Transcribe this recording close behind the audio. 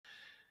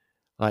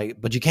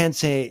like, but you can't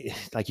say,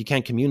 like, you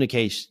can't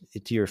communicate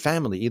it to your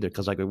family either,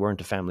 because like we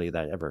weren't a family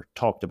that ever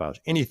talked about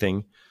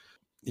anything.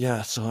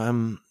 Yeah, so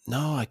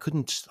no, I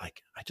couldn't,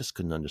 like, I just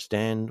couldn't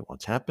understand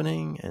what's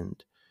happening.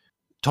 And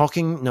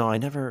talking, no, I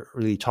never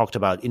really talked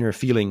about inner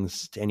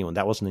feelings to anyone.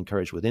 That wasn't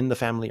encouraged within the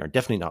family, or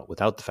definitely not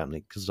without the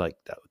family, because like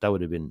that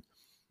would have been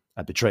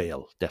a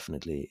betrayal,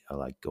 definitely.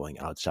 Like going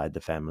outside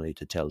the family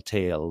to tell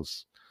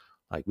tales,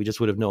 like we just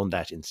would have known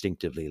that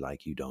instinctively,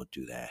 like, you don't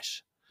do that,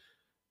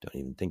 don't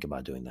even think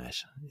about doing that.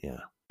 Yeah.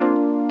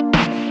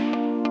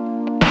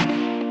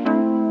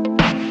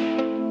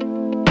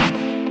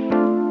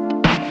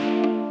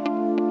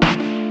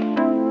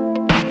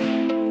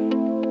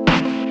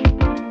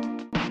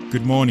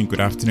 Good morning, good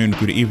afternoon,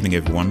 good evening,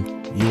 everyone.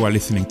 You are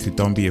listening to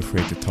Don't Be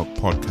Afraid to Talk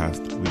podcast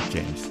with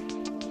James.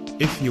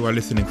 If you are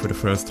listening for the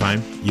first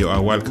time, you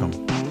are welcome.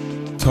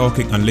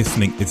 Talking and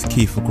listening is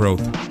key for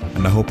growth,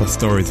 and I hope our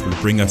stories will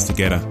bring us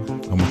together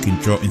and we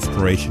can draw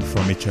inspiration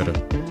from each other.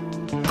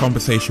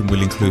 Conversation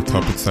will include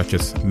topics such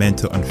as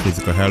mental and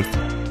physical health,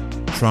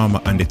 trauma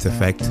and its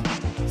effect,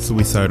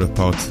 suicidal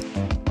thoughts,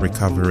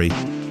 recovery,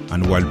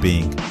 and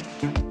well-being.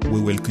 We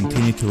will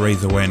continue to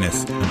raise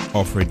awareness and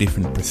offer a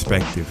different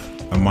perspective,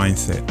 a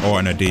mindset or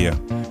an idea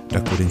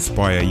that could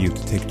inspire you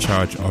to take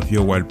charge of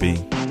your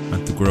well-being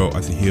and to grow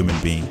as a human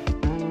being.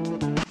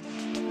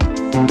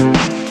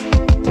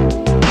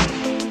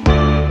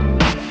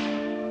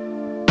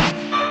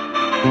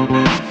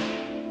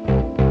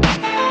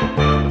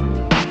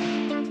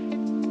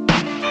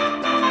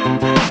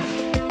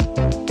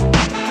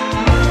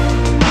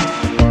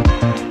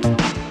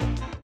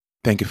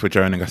 Thank you for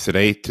joining us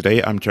today.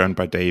 Today I'm joined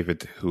by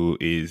David, who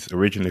is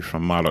originally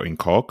from Mallow in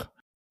Cork.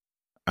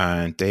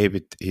 And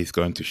David is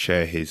going to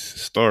share his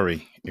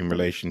story in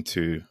relation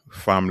to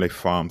family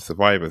farm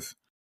survivors.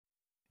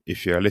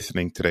 If you are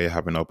listening today,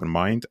 have an open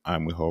mind,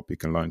 and we hope you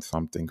can learn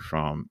something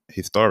from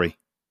his story.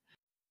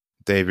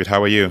 David,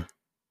 how are you?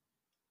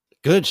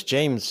 Good,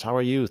 James. How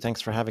are you?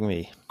 Thanks for having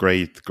me.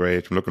 Great.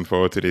 I'm looking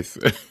forward to this.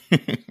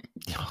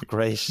 Oh,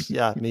 great.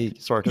 Yeah, me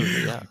sort of.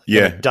 Yeah.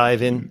 Yeah.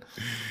 Dive in.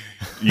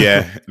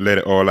 Yeah, let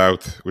it all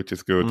out, which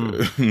is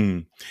good.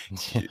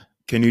 Yeah.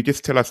 Can you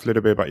just tell us a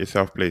little bit about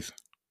yourself, please?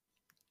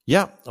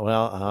 Yeah,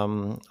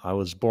 well, I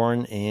was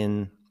born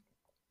in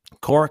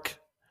Cork,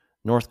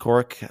 North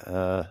Cork,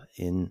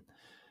 in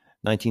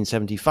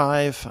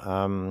 1975.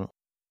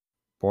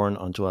 Born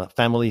onto a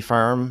family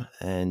farm,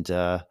 and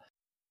we're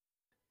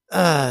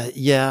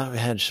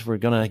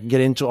gonna get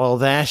into all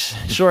that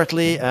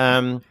shortly.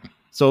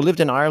 So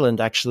lived in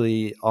Ireland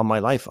actually all my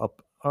life.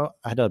 I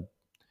had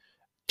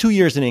 2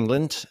 years in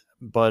England,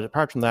 but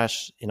apart from that,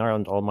 in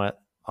Ireland all my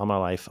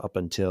life up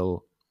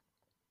until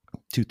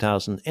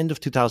 2000, end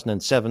of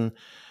 2007.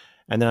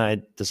 And then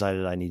I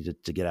decided I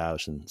needed to get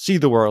out and see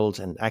the world.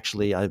 And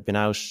actually, I've been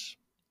out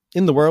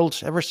in the world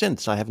ever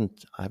since. I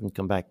haven't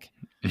come back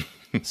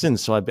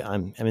since. So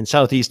I'm in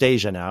Southeast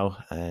Asia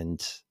now,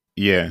 and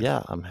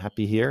yeah, I'm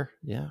happy here.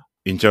 Yeah,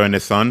 enjoying the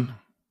sun.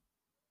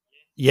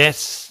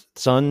 Yes,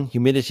 sun,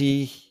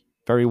 humidity,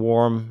 very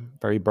warm,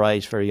 very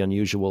bright, very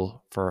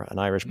unusual for an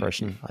Irish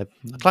person. I've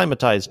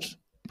acclimatized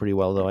pretty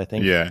well, though, I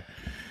think. Yeah,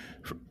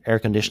 air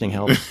conditioning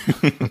helps.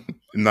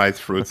 Nice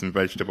fruits and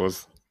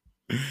vegetables.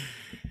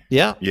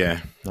 Yeah.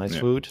 Nice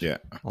food. Yeah,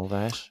 all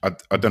that.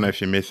 I don't know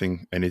if you're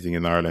missing anything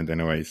in Ireland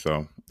anyway.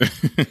 So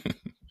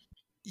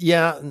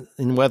yeah,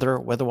 in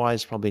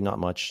weather-wise, probably not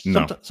much.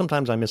 No.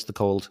 Sometimes I miss the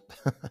cold.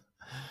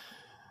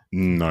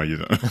 No, you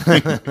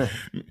don't.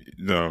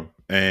 No.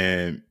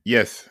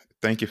 Yes,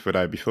 thank you for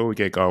that. Before we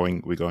get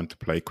going, we're going to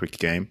play a quick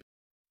game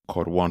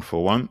called 1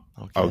 for 1.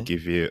 Okay. I'll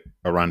give you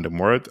a random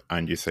word,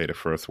 and you say the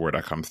first word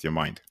that comes to your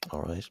mind.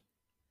 All right.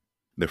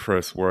 The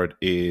first word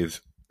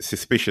is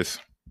suspicious.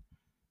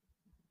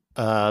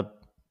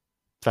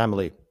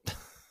 Family.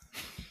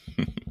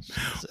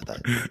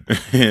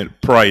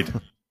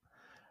 Pride.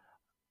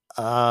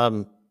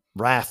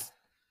 Wrath.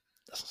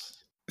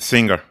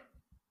 Singer.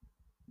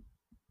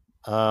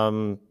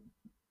 Michael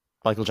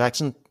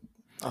Jackson.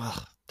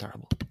 Oh,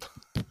 terrible.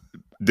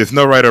 There's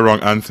no right or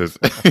wrong answers.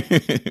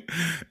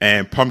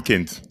 And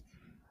pumpkins.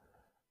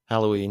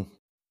 Halloween.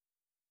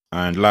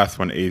 And last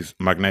one is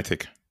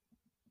magnetic.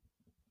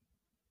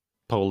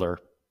 Polar.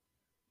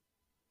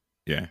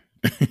 Yeah.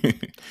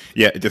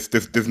 Yeah, just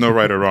there's no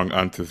right or wrong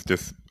answers.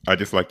 I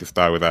just like to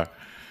start with that.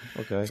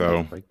 Okay.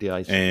 So break the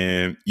ice.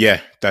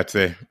 Yeah, that's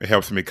it. It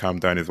helps me calm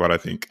down is what I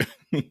think.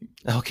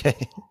 Okay.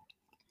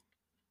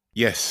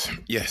 Yes,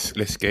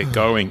 let's get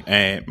going.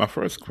 My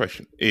first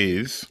question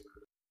is,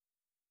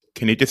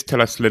 can you just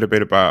tell us a little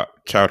bit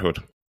about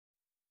childhood?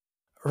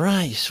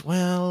 Right.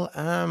 Well,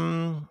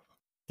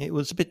 it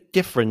was a bit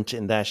different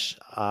in that,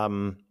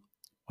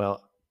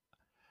 well,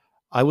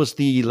 I was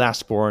the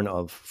last born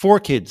of 4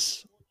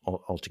 kids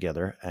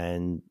altogether,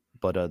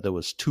 but there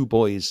was 2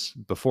 boys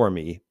before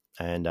me,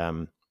 and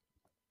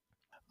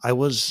I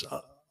was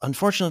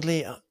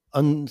unfortunately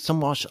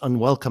somewhat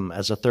unwelcome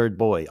as a third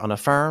boy on a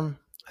farm.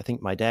 I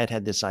think my dad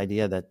had this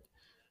idea that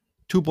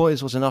 2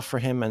 boys was enough for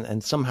him,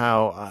 and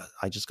somehow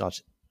I just got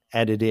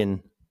added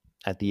in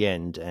at the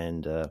end,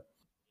 and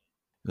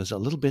it was a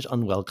little bit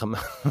unwelcome,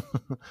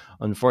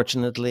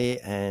 unfortunately.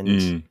 And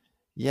Mm.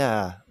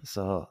 yeah,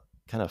 so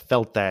kind of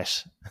felt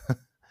that,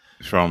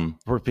 From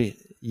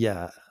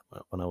yeah,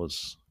 when I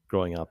was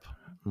growing up.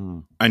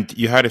 Mm. and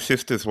you had a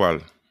sister as well.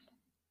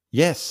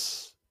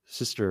 Yes,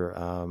 sister.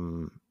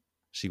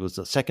 She was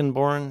the second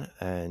born,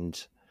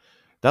 and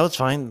that was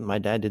fine. My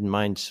dad didn't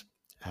mind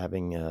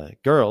having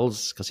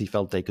girls because he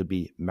felt they could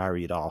be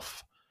married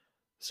off,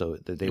 so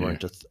that they Yeah.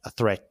 weren't a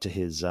threat to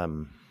his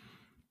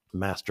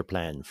master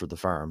plan for the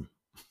farm.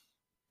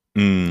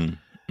 Mm.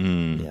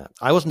 Mm. Yeah,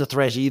 I wasn't a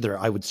threat either,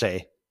 I would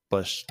say,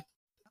 but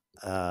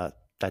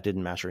that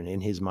didn't matter. And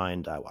in his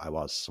mind, I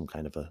was some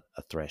kind of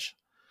a threat.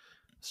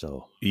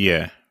 So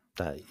Yeah.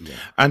 that, yeah.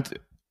 And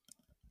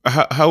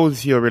how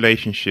was your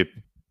relationship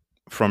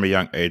from a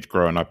young age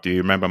growing up? Do you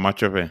remember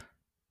much of it?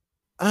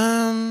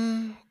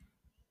 Um,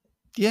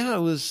 yeah,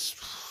 it was.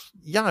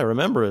 Yeah, I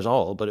remember it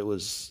all, but it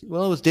was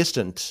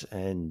distant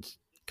and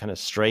kind of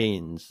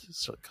strange.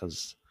 So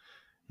because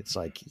it's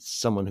like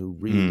someone who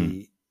Mm.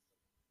 really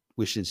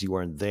wishes you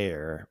weren't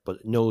there,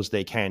 but knows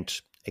they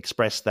can't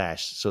express that,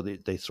 so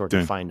they sort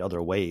of Dun. find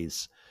other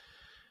ways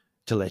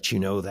to let you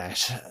know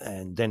that,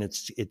 and then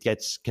it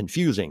gets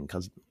confusing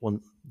because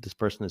one this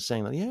person is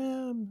saying like,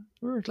 yeah,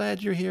 we're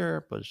glad you're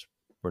here, but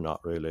we're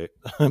not really,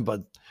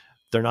 but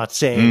they're not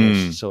saying it,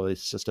 Mm. so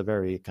it's just a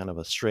very kind of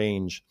a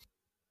strange,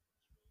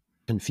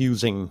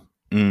 confusing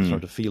Mm.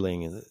 sort of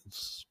feeling.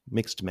 It's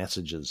mixed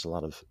messages, a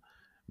lot of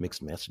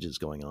mixed messages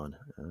going on.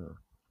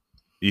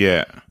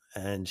 Yeah.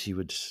 And he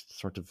would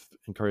sort of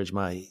encourage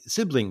my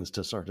siblings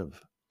to sort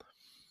of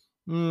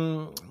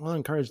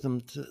encourage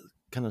them to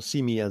kind of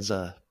see me as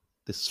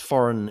this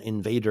foreign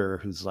invader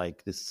who's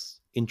like this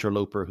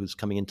interloper who's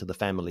coming into the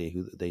family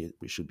who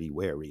we should be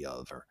wary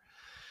of. Or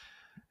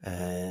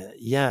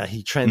yeah, he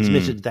Mm.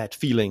 transmitted that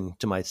feeling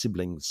to my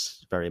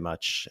siblings very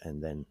much,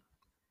 and then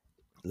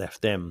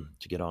left them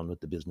to get on with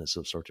the business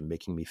of sort of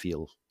making me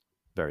feel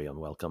very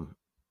unwelcome.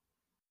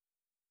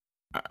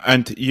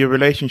 And your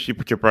relationship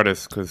with your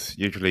brothers, because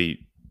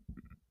usually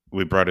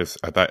with brothers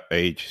at that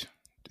age,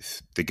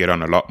 they get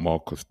on a lot more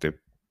because they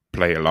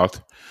play a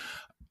lot.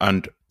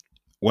 And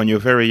when you're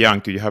very young,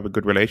 do you have a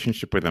good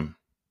relationship with them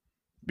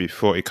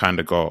before it kind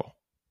of go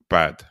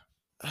bad?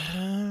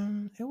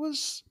 It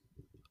was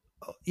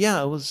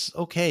Yeah, it was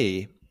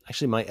okay.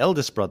 Actually, my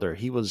eldest brother,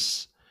 he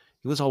was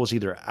always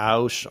either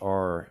out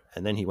or,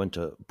 and then he went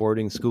to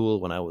boarding school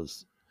when I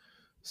was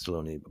still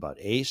only about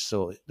 8.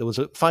 So there was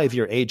a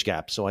 5-year age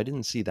gap. So I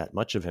didn't see that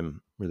much of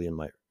him really in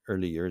my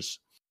early years.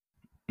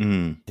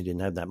 Mm. He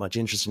didn't have that much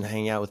interest in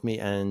hanging out with me.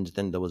 And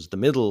then there was the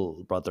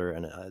middle brother,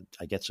 and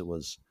I guess it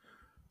was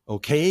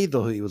okay,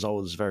 though he was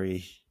always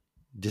very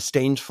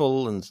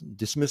disdainful and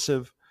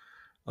dismissive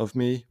of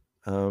me.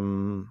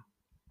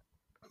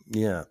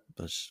 Yeah,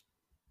 but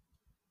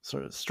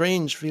sort of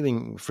strange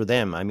feeling for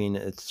them. I mean,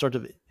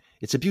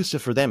 it's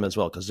abusive for them as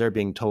well because they're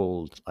being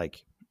told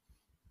like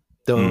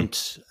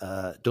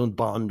Mm. don't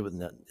bond with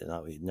that. You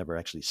know, he never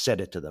actually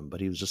said it to them,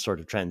 but he was just sort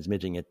of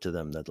transmitting it to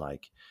them that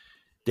like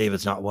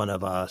David's not one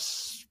of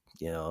us.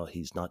 You know,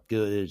 he's not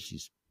good.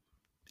 He's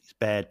a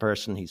bad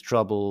person. He's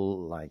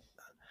trouble. Like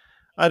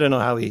I don't know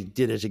how he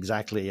did it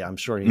exactly. I'm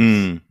sure he's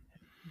Mm.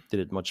 did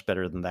it much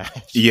better than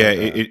that. Yeah,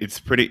 But it's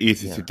pretty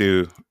easy to yeah,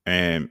 do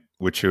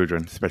with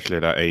children, especially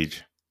at that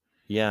age.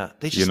 yeah,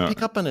 they You just know,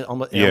 pick up on it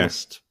yeah,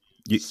 almost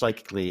you,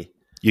 psychically.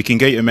 you can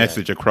get your Yeah,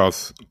 message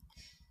across yeah.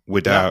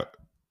 without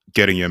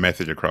getting your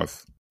message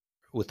across.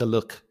 With the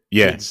look,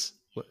 Yeah, kids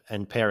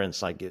and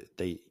parents like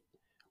they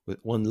with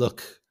one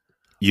look or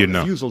you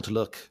know, refusal to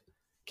look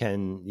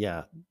can,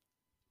 yeah,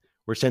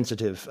 we're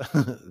sensitive,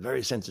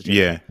 very sensitive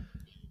yeah.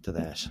 to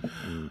that.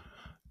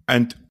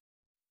 And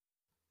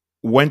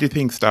when did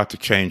things start to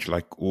change?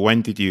 Like,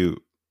 when did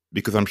you?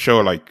 Because I'm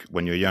sure, like,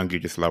 when you're young, you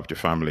just loved your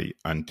family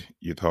and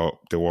you thought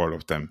the world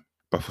of them.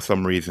 But for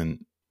some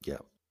reason, Yeah.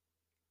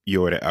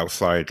 you were the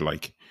outside.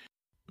 Like,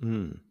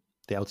 The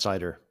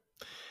outsider.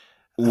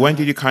 when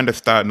did you kind of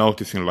start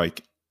noticing,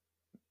 like,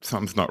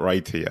 something's not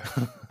right here?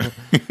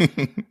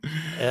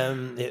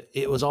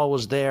 It was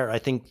always there. I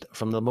think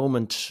from the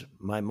moment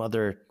my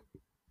mother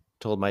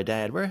told my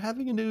dad, we're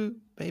having a new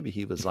baby,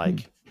 he was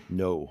like,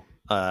 no,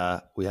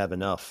 we have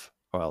enough.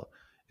 Well,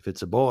 if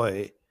it's a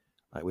boy,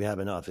 like, we have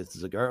enough. If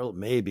it's a girl,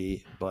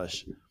 maybe. But,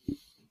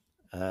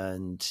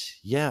 and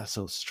yeah,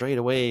 so straight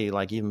away,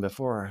 like even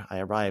before I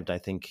arrived, I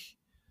think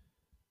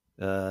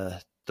the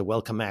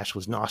welcome mat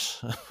was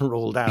not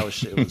rolled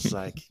out. It was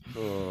like,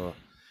 oh,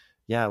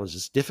 yeah, it was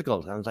just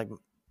difficult. I was like,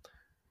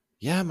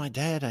 yeah, my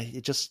dad,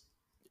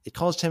 it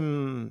caused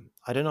him,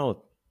 I don't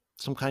know,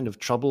 some kind of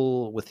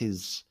trouble with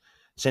his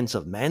sense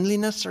of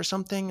manliness or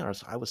something, or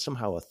I was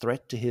somehow a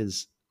threat to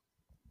his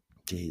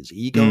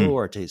ego Mm,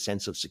 or to his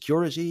sense of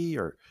security,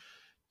 or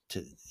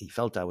he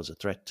felt I was a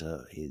threat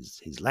to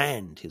his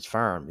land, his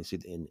farm. You see,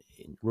 in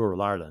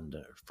rural Ireland,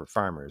 for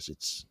farmers,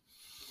 it's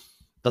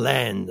the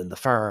land and the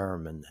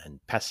farm and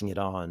passing it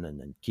on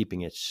and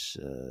keeping it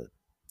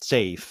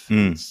safe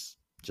mm, is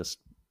just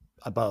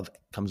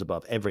comes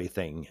above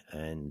everything.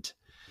 And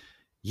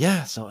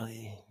yeah, so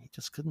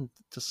just couldn't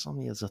just saw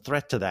me as a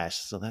threat to that.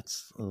 So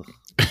it's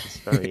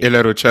A very,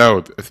 little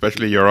child,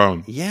 especially your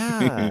own.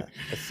 yeah,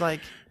 it's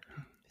like,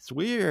 it's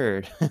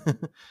weird.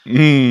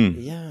 Mm,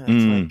 Yeah,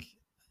 it's like, mm,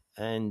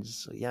 and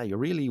so, yeah, you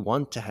really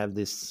want to have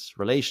this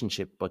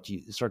relationship, but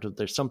you sort of,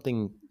 there's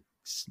something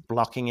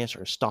blocking it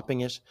or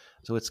stopping it.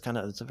 So it's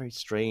a very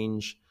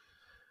strange,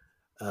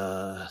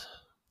 uh,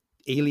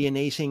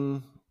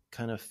 alienating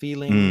kind of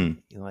feeling. mm.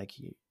 Like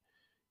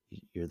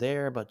you're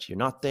there, but you're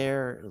not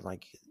there.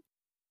 Like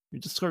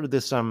you're just sort of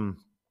this,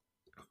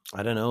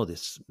 I don't know,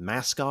 this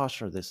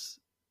mascot or this,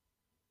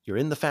 you're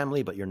in the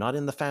family, but you're not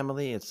in the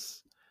family.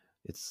 It's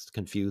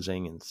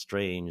confusing and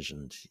strange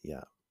and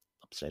yeah,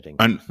 upsetting.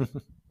 And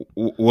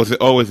was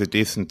it always a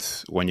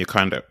decent when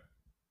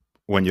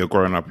you're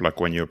growing up, like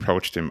when you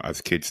approached him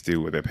as kids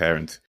do with their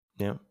parents?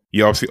 Yeah.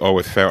 You obviously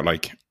always felt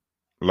like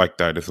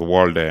that. There's a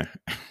wall there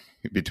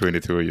between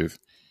the two of you.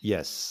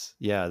 Yes.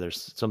 Yeah.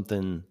 There's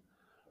something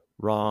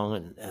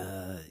wrong,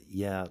 and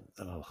yeah.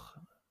 Oh,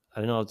 I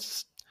don't know.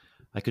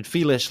 I could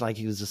feel it. Like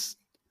he was just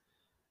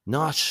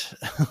not,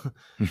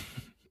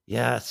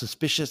 yeah,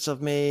 suspicious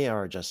of me,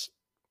 or just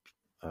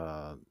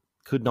uh,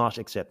 could not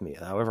accept me.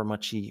 However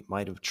much he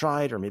might have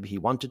tried, or maybe he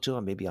wanted to,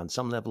 and maybe on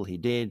some level he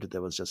did. But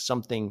there was just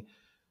something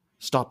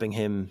stopping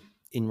him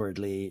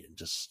inwardly.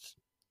 Just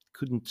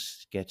couldn't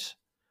get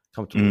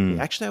comfortable with me. Mm,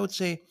 Actually, I would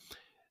say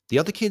the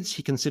other kids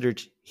he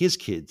considered his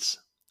kids,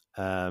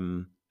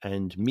 and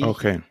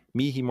okay.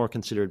 he more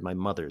considered my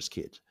mother's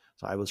kid.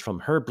 So I was from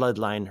her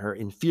bloodline, her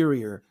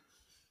inferior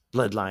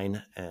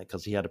bloodline,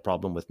 because he had a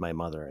problem with my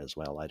mother as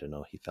well. I don't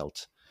know. He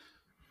felt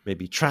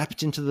maybe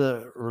trapped into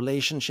the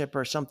relationship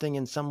or something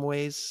in some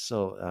ways.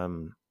 So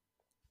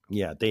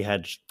yeah, they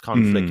had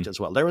conflict Mm. as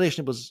well. Their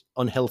relationship was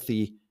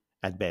unhealthy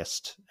at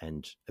best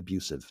and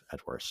abusive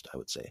at worst, I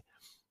would say.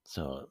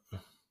 So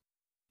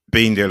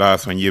Being the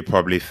last one, you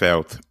probably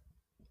felt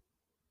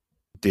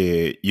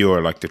you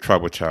were like the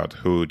trouble child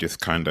who just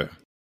kind of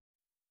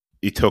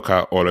he took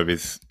out all of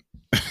his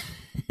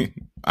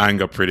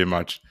anger pretty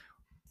much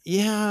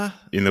yeah,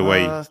 in a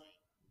way.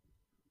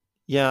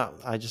 yeah,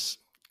 I just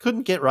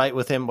couldn't get right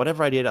with him.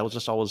 Whatever I did, I was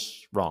just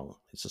always wrong.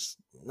 It's just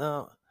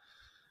no,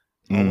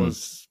 Mm.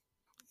 always,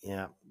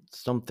 yeah,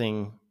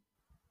 something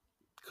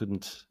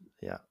couldn't,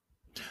 yeah.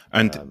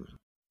 And Um,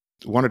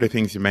 one of the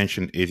things you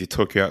mentioned is he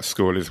took you out of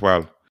school as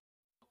well.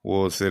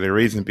 Was there a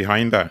reason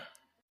behind that?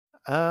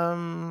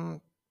 um,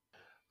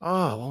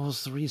 oh, what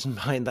was the reason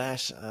behind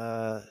that?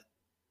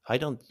 I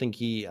don't think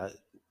he.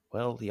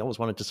 Well, he always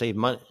wanted to save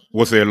money.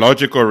 Was there a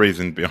logical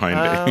reason behind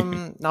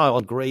it? No, I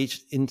was great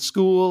in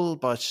school,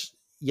 but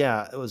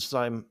yeah, it was.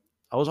 I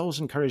was always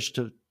encouraged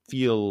to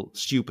feel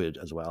stupid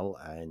as well,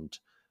 and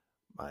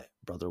my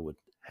brother would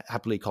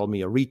happily call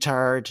me a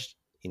retard,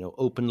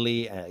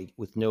 openly,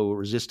 with no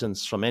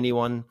resistance from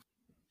anyone,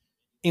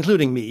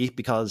 including me,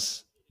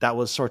 because that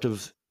was sort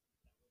of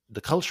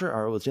the culture,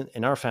 or it was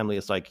in our family.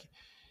 It's like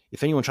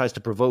if anyone tries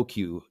to provoke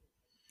you,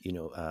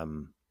 you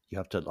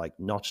have to like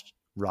not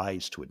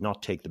rise to it,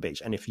 not take the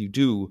bait, and if you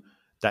do,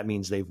 that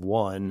means they've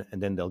won,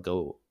 and then they'll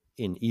go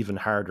in even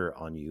harder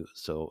on you.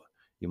 So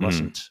you Mm.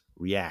 mustn't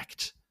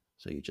react.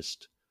 So you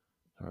just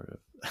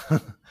sort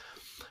of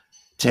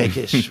take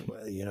it,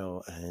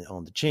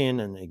 on the chin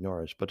and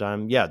ignore it. But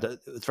yeah,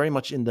 it's very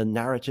much in the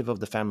narrative of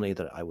the family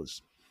that I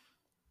was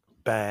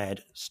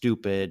bad,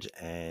 stupid,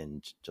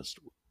 and just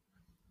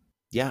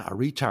yeah, a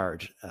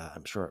retard.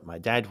 I'm sure my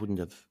dad wouldn't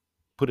have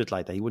put it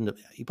like that. He wouldn't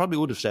have. He probably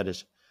would have said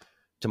it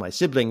to my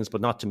siblings,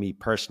 but not to me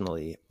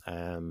personally.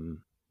 And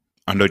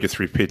they'll just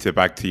repeat it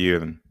back to you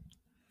then.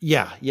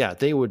 Yeah, yeah,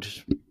 they would.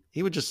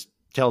 He would just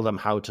tell them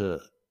how to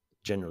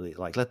generally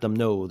like let them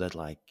know that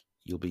like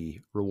you'll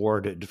be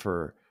rewarded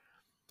for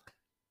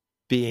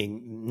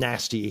being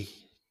nasty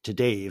to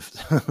Dave.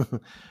 I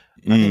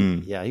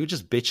think, Mm. yeah, he would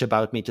just bitch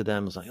about me to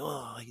them. It's like,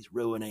 oh, he's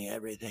ruining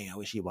everything. I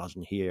wish he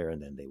wasn't here.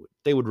 And then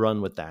they would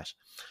run with that.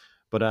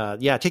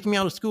 But yeah, taking me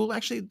out of school,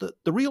 actually,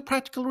 the real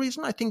practical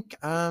reason, I think,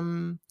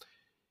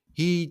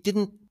 he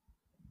didn't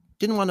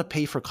want to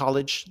pay for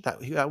college.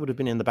 That would have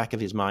been in the back of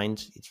his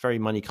mind. He's very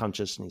money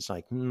conscious, and he's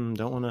like, definitely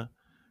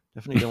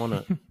don't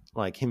want to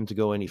like him to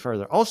go any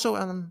further. Also,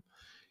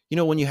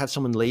 when you have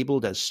someone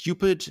labeled as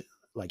stupid,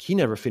 like he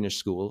never finished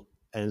school,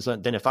 and so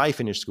then if I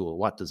finish school,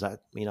 what does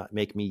that mean? Not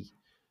make me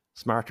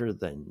smarter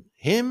than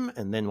him?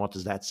 And then what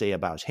does that say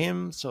about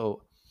him?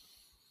 So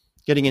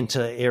getting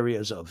into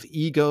areas of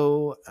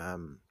ego.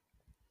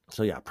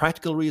 So yeah,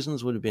 practical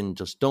reasons would have been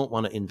just don't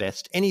want to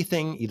invest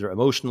anything, either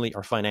emotionally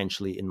or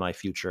financially, in my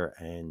future.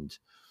 And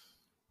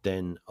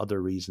then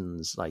other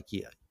reasons like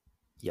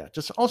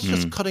just also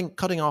just Mm.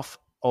 cutting off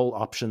all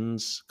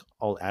options,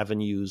 all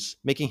avenues,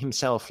 making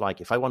himself like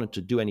if I wanted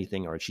to do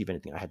anything or achieve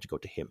anything, I had to go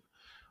to him.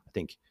 I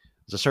think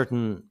there's a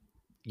certain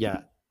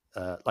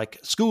like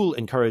school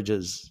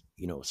encourages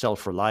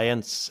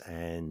self-reliance,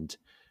 and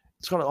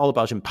it's kind of all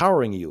about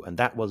empowering you, and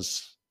that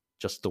was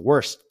just the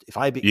worst.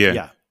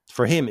 Yeah.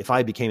 For him, if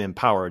I became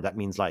empowered, that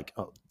means like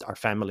our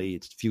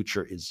family's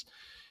future is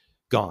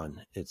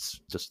gone. It's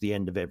just the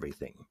end of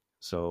everything.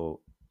 So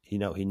he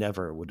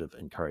never would have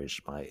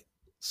encouraged my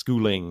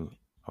schooling,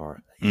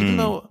 or even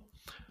though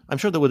I'm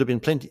sure there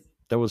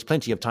was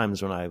plenty of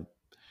times when I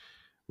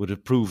would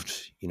have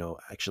proved,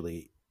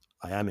 actually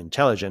I am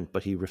intelligent,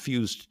 but he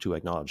refused to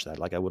acknowledge that.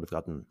 Like I would have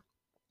gotten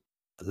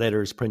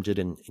letters printed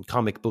in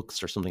comic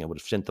books or something. I would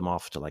have sent them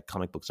off to like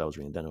comic books I was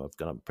reading. Then I would have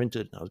got them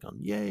printed and I was going,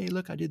 yay,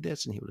 look, I did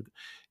this. And he would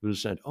have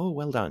said, oh,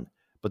 well done.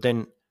 But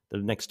then the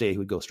next day he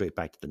would go straight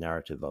back to the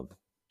narrative of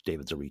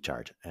David's a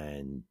retard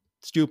and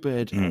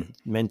stupid and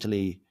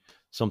mentally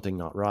something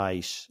not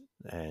right.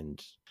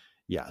 And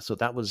yeah, so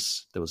there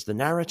was the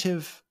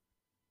narrative,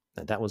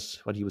 and that was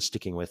what he was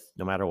sticking with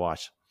no matter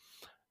what.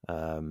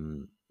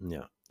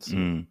 Yeah.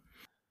 So.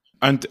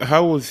 And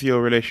how was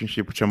your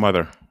relationship with your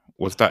mother?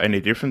 Was that any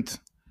different?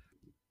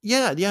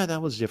 Yeah,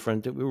 that was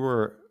different. We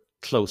were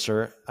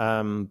closer,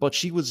 but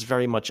she was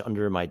very much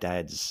under my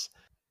dad's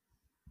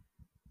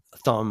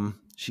thumb.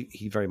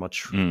 He very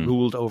much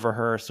ruled over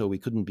her, so we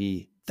couldn't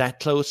be that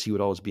close. He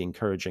would always be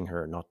encouraging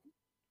her not,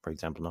 for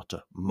example, not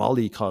to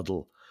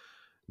mollycoddle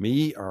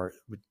me or,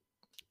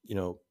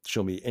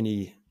 show me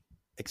any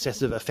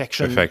excessive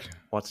affection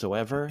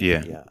whatsoever.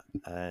 Yeah.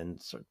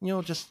 And so,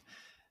 just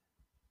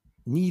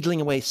needling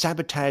away,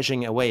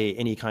 sabotaging away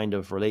any kind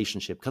of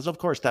relationship, because of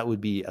course that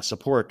would be a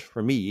support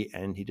for me,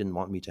 and he didn't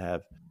want me to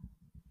have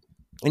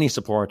any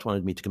support.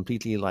 Wanted me to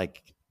completely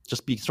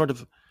just be sort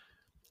of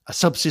a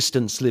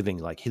subsistence living,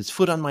 like his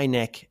foot on my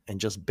neck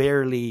and just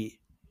barely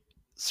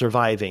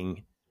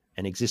surviving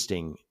and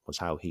existing was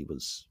how he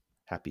was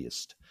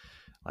happiest.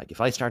 Like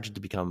if I started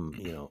to become,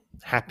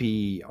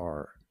 happy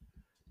or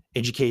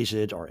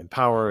educated or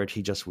empowered,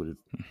 he just would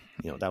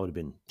have, that would have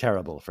been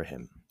terrible for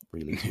him.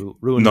 Really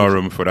ruin. No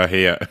room for that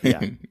here.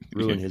 Yeah,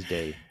 ruin his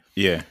day.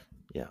 Yeah.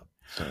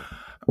 So.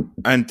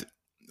 And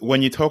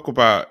when you talk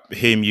about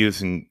him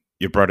using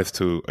your brothers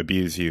to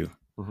abuse you,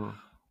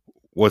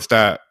 was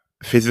that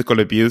physical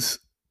abuse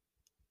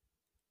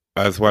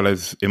as well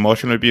as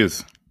emotional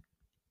abuse?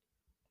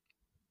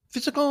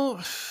 Physical,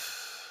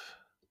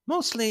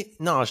 mostly.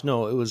 No.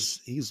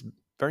 He's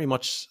very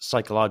much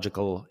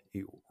psychological.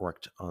 He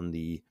worked on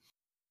the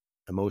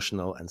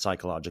emotional and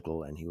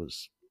psychological, and he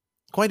was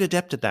quite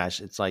adept at that.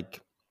 It's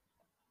like,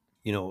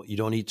 you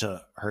don't need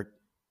to hurt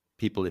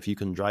people if you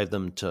can drive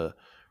them to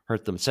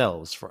hurt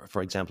themselves.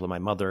 For example, my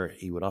mother,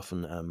 he would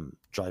often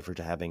drive her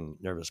to having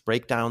nervous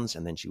breakdowns,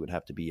 and then she would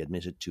have to be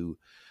admitted to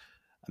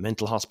a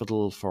mental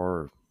hospital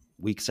for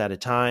weeks at a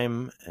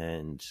time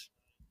and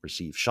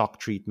receive shock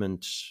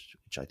treatment,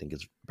 which I think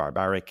is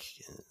barbaric.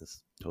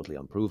 It's totally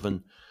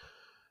unproven.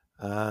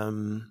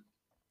 So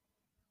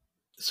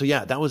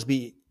yeah, that was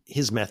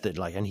his method,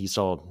 and he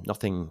saw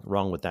nothing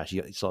wrong with that.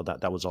 He saw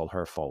that was all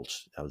her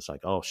fault. I was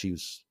like, oh, she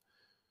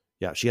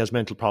has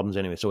mental problems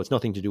anyway, so it's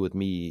nothing to do with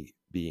me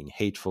being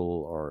hateful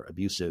or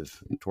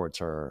abusive towards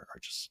her, or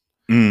just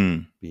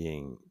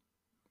being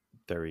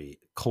very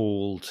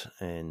cold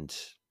and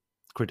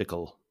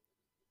critical,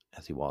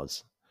 as he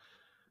was,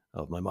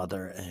 of my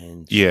mother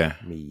and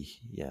me.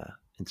 Yeah,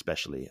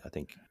 especially, I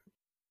think.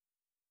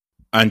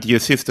 And your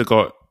sister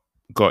got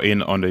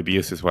in on the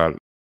abuse as well.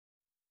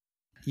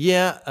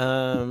 Yeah,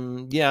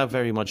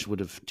 very much would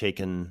have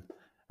taken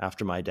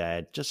after my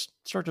dad. Just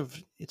sort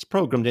of, it's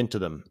programmed into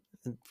them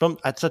from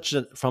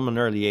an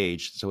early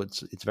age. So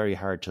it's very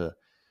hard to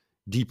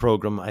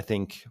deprogram, I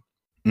think.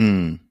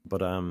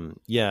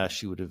 But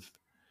she would have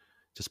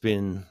just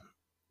been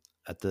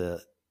at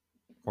the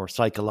more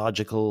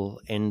psychological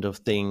end of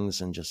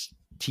things and just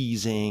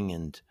teasing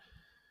and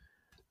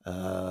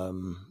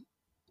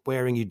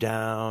wearing you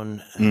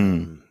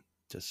down,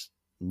 just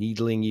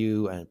needling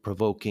you and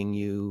provoking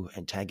you,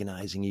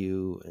 antagonizing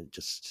you, and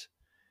just,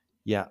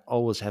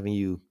 always having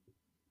you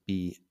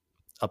be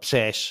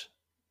upset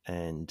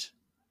and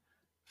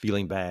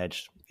feeling bad.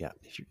 Yeah,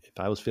 if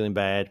I was feeling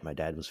bad, my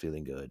dad was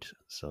feeling good.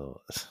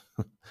 So,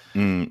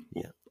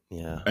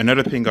 yeah.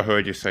 Another thing I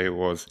heard you say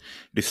was,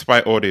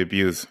 despite all the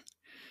abuse,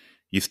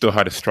 you still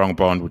had a strong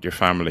bond with your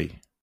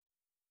family.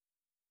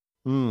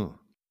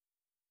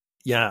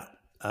 Yeah.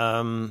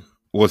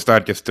 Was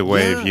that just the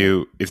way of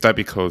you? Is that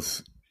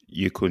because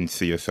you couldn't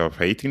see yourself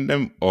hating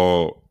them,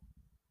 or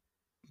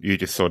you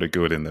just saw the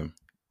good in them?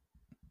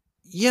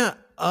 Yeah.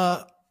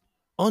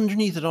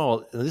 Underneath it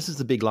all, this is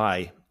the big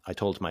lie I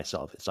told to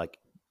myself. It's like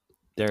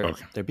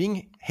they're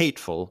being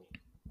hateful,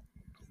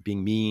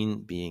 being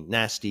mean, being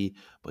nasty,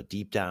 but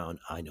deep down,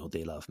 I know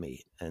they love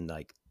me. And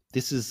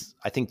this is,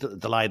 I think,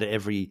 the lie that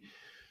every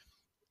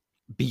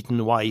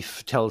beaten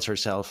wife tells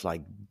herself,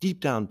 deep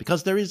down,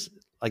 because there was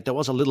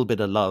a little bit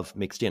of love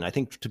mixed in. I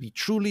think to be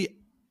truly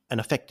an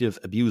effective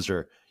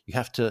abuser, you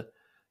have to,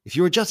 if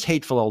you were just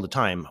hateful all the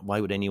time, why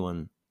would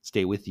anyone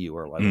stay with you,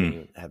 or why would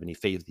anyone have any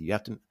faith with you? You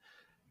have to,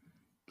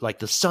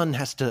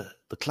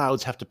 the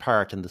clouds have to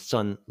part, and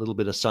little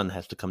bit of sun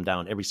has to come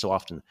down every so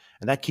often.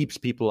 And that keeps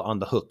people on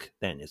the hook.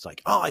 Then it's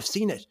like, oh, I've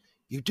seen it.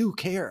 You do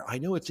care. I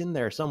know it's in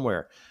there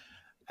somewhere.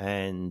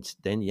 And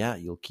then,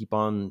 you'll keep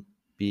on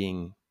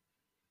being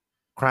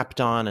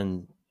crapped on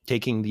and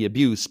taking the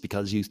abuse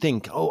because you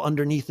think, oh,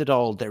 underneath it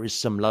all, there is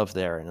some love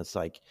there. And it's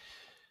like,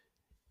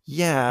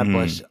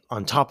 but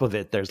on top of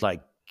it, there's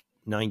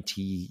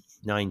 90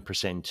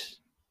 99%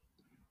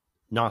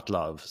 not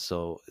love.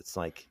 So it's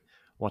like,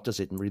 what does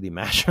it really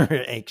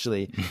matter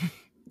actually?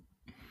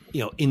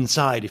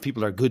 Inside, if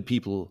people are good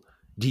people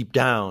deep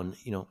down,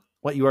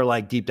 what you are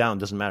like deep down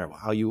doesn't matter.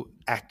 How you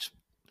act,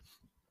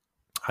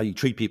 how you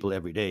treat people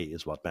every day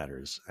is what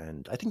matters.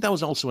 And I think that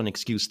was also an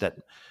excuse that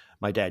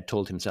my dad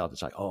told himself.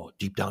 It's like, oh,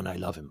 deep down I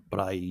love him, but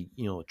I,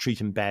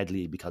 treat him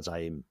badly because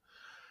I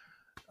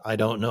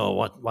don't know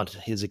what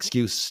his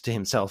excuse to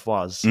himself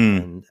was.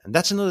 And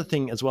that's another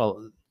thing as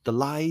well. The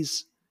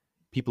lies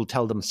people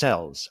tell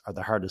themselves are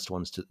the hardest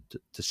ones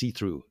to see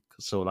through.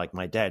 So like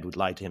my dad would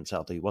lie to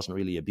himself that he wasn't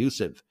really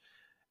abusive,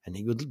 and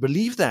he would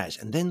believe that.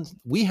 And then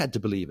we had to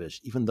believe it,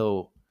 even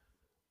though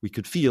we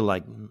could feel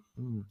like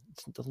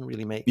it doesn't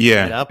really make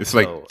it up. It's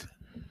like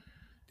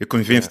you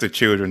convince the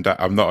children that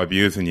I'm not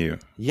abusing you.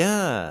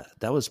 Yeah,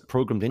 that was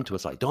programmed into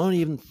us. Like, don't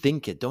even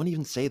think it. Don't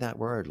even say that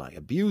word. Like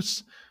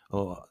abuse.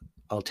 Oh,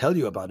 I'll tell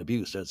you about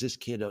abuse. There's this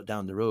kid out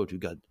down the road who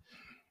got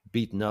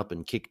beaten up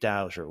and kicked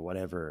out or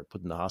whatever,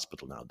 put in the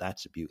hospital. Now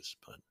that's abuse.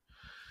 But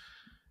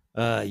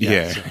so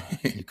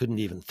you couldn't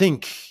even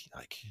think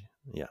like,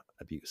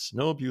 abuse.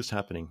 No abuse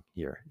happening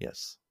here.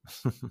 Yes.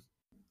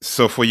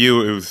 So for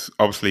you, it was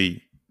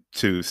obviously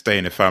to stay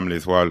in a family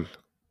as well.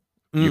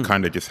 You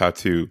kind of just had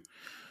to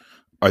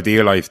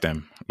idealize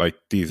them. Like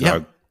these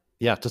are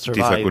to survive.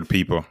 These are good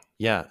people.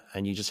 Yeah,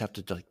 and you just have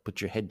to like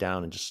put your head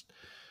down and just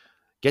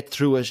get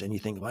through it. And you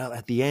think, well,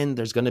 at the end,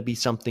 there's going to be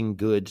something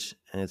good.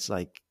 And it's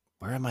like,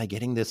 where am I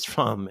getting this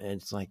from? And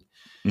it's like,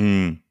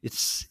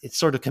 it's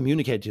sort of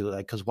communicated to you,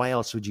 like, because why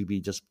else would you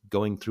be just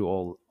going through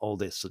all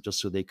this? So just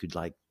so they could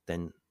like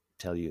then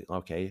tell you,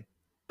 okay,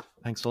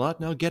 thanks a lot.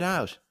 Now get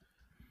out.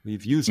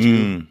 We've used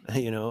you,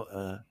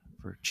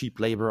 for cheap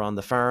labor on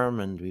the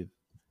farm, and we've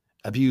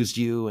abused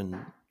you and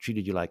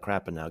treated you like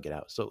crap, and now get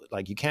out. So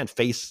like you can't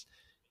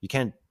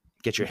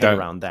get your head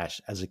around that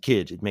as a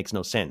kid. It makes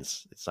no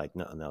sense. It's like,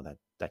 no,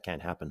 that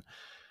can't happen.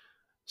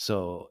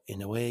 So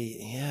in a way,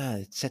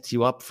 it sets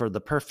you up for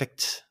the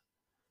perfect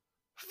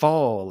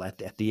fall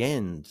at the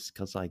end,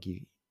 because like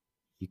you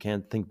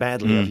can't think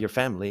badly of your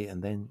family,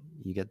 and then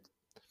you get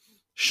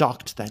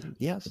shocked that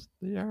yes,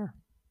 they are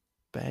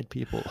bad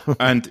people.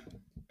 And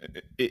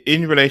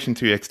in relation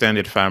to your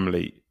extended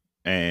family,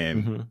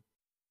 the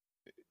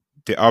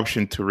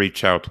option to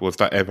reach out, was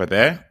that ever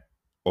there,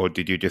 or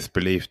did you just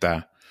believe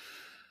that?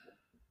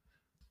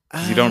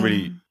 You don't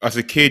really, as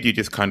a kid, you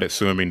just kind of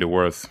assuming the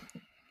worst.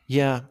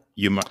 Yeah.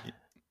 You might.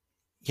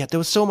 Yeah, there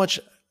was so much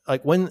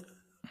like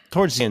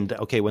towards the end,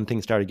 when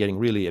things started getting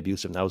really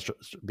abusive and I was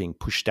being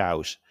pushed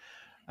out.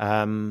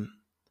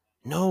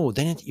 No,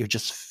 then you're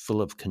just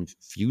full of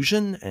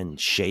confusion and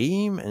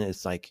shame, and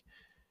it's like,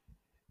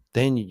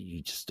 then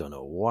you just don't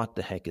know what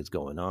the heck is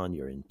going on.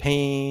 You're in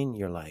pain.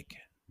 You're like,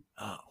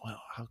 oh,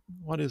 well,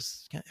 what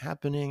is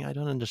happening? I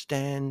don't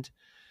understand.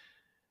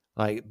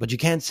 Like, but you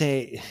can't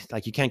say,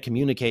 like, you can't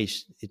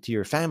communicate it to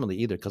your family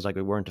either, because like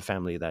we weren't a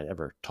family that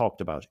ever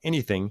talked about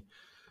anything.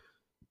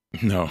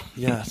 No.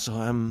 Yeah. So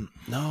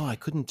no, I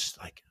couldn't,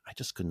 like, I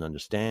just couldn't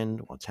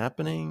understand what's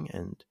happening.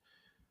 And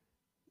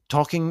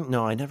talking,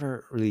 no, I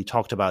never really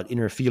talked about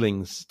inner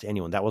feelings to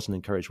anyone. That wasn't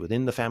encouraged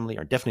within the family,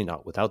 or definitely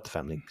not without the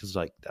family, because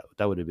like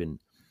that would have been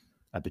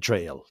a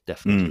betrayal,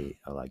 definitely.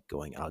 Like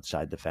going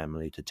outside the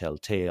family to tell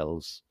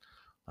tales.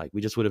 Like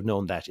we just would have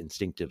known that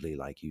instinctively,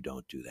 like, you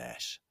don't do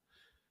that.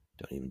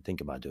 Don't even think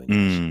about doing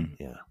that.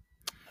 Yeah.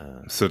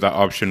 So that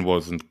option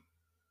wasn't,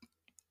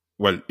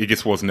 well, it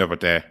just was never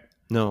there.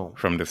 No.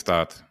 From the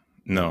start.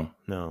 No,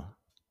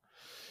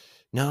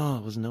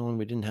 it was known.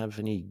 We didn't have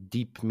any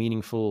deep,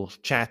 meaningful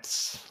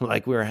chats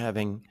like we're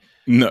having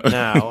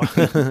now.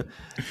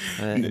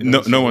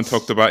 No one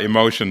talked about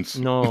emotions.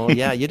 No,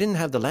 you didn't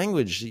have the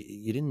language.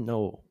 You didn't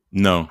know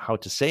how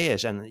to say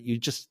it, and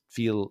you'd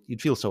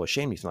feel so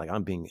ashamed. You feel like,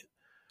 I'm being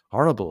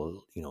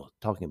horrible,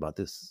 talking about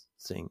this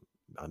thing.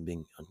 I'm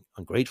being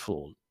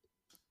ungrateful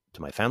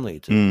to my family,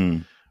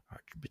 to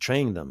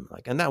betraying them.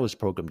 Like, and that was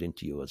programmed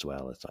into you as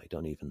well. It's like,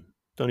 don't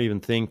even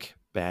think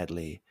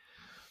badly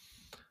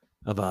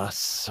of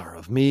us or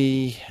of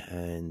me.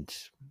 And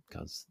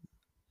because,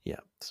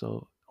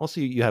 so also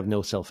you have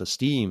no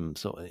self-esteem.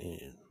 So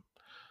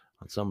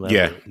on some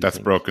level, that's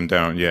broken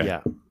down.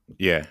 Yeah.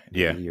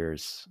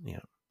 Years. Yeah.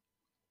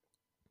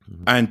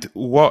 Mm-hmm. And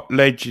what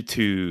led you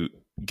to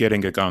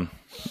getting a gun?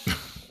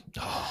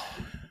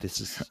 This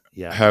is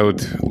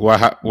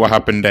what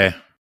happened there?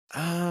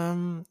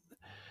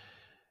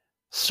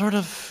 Sort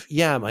of,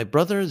 my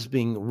brother's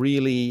being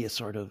really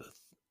sort of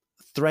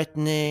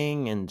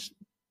threatening, and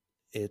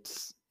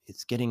it's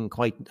getting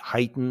quite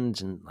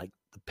heightened, and like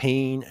the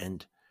pain,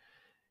 and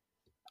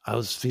I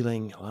was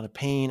feeling a lot of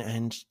pain,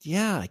 and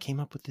I came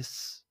up with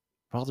this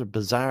rather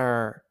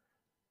bizarre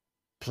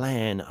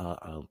plan.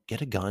 I'll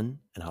get a gun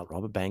and I'll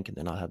rob a bank, and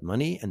then I'll have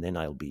money, and then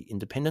I'll be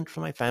independent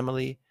from my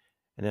family,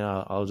 and then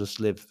I'll just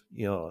live,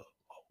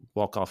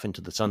 walk off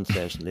into the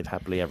sunset and live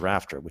happily ever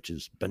after, which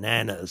is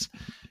bananas.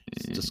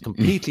 It's just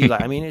completely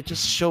like, I mean, it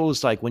just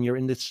shows like when you're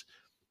in this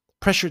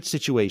pressured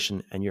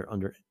situation and you're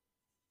under,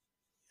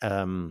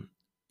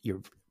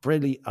 you're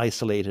really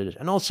isolated.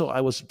 And also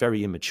I was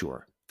very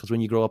immature, because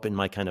when you grow up in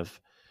my kind of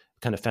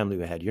family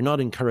we had, you're not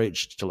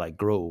encouraged to like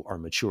grow or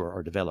mature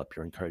or develop.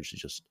 You're encouraged to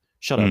just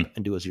shut up Mm.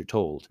 and do as you're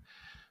told.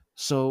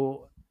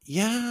 So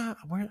yeah,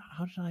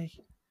 how did I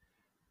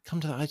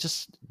come to that? I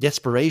just,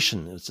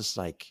 desperation. It was just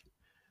like,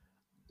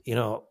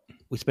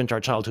 we spent our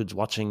childhoods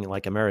watching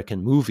like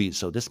American movies.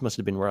 So this must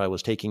have been where I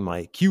was taking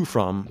my cue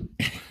from,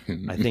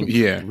 I think,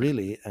 Yeah.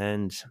 really.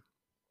 And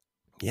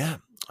yeah,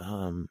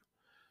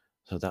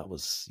 so that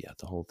was,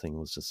 the whole thing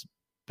was just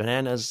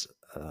bananas.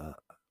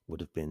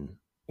 Would have been,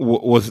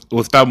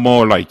 Was that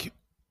more like,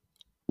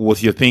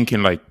 was you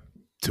thinking like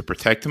to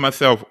protect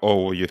myself,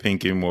 or were you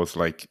thinking was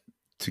like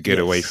to get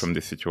away yes, from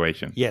the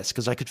situation? yes,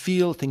 because I could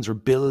feel things were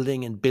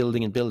building and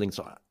building and building.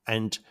 So,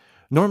 and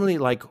normally,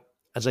 like,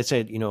 as I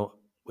said,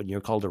 when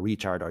you're called a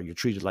retard or you're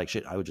treated like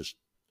shit, I would just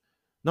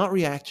not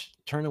react,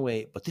 turn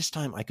away. But this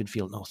time I could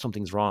feel, no,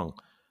 something's wrong.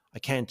 I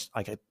can't,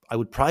 like, I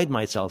would pride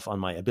myself on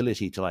my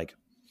ability to like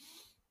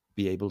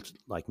be able to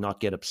like not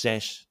get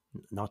upset,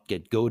 not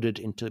get goaded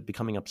into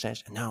becoming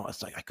upset. And now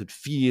it's like I could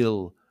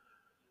feel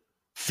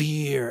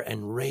fear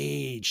and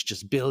rage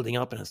just building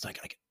up, and it's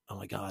like, oh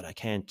my god, I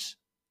can't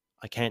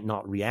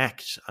not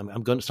react.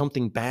 I'm going to,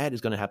 something bad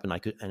is going to happen.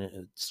 And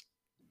it's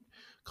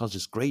caused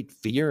this great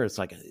fear. It's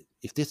like,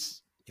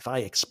 if I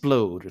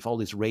explode, if all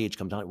this rage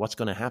comes out, what's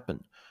going to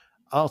happen?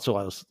 Also,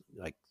 I was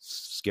like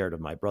scared of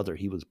my brother.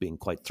 He was being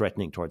quite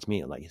threatening towards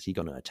me. Like, is he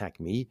going to attack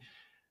me?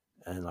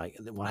 And like,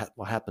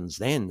 what happens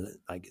then?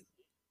 Like,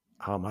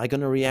 how am I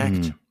going to react?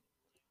 Mm.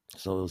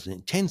 So it was an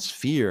intense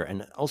fear,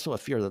 and also a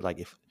fear that like,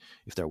 if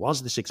there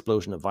was this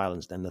explosion of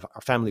violence, then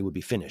our family would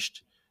be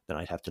finished. Then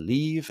I'd have to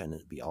leave, and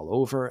it'd be all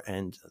over.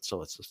 And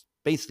so it's just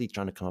basically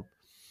trying to come up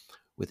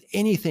with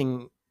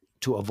anything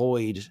to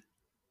avoid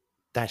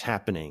that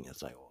happening.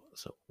 It's like,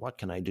 so what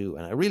can I do?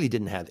 And I really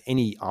didn't have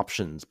any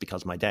options,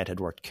 because my dad had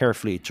worked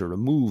carefully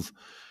to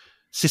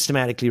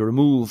systematically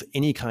remove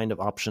any kind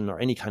of option or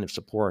any kind of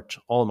support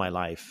all my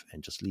life,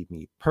 and just leave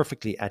me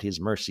perfectly at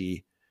his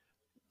mercy,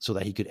 so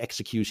that he could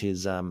execute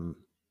his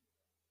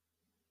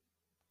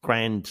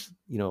grand,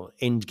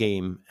 end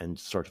game, and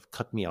sort of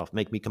cut me off,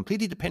 make me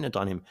completely dependent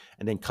on him,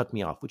 and then cut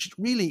me off, which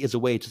really is a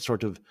way to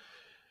sort of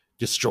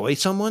destroy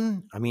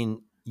someone. I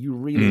mean, you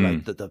really,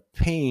 like, Mm. the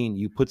pain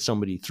you put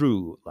somebody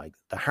through, like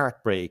the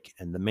heartbreak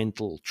and the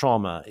mental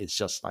trauma, is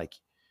just like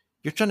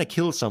you're trying to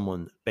kill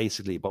someone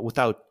basically, but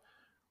without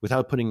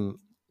putting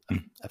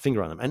Mm. a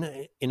finger on them.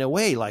 And in a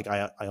way, like,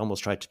 I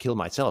almost tried to kill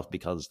myself,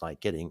 because like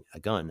getting a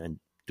gun and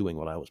doing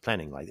what I was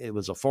planning, like, it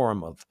was a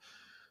form of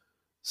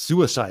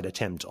suicide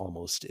attempt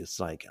almost. It's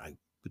like I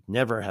would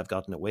never have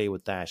gotten away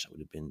with that. I would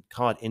have been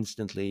caught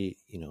instantly.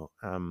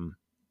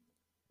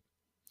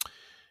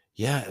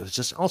 Yeah, it was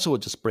just also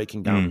just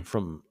breaking down Mm.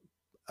 from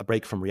a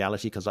break from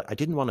reality, because I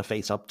didn't want to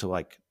face up to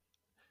like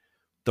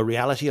the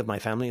reality of my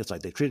family. It's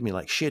like they treated me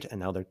like shit, and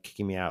now they're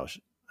kicking me out,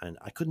 and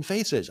I couldn't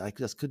face it. I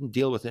just couldn't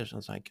deal with it. I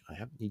was like,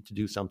 need to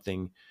do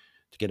something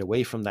to get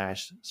away from that.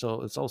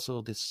 So it's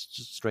also this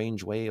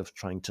strange way of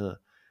trying to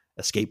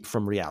escape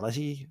from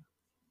reality.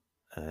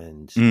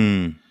 And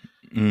Mm.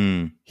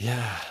 Mm.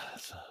 yeah,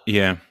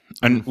 Yeah.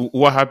 And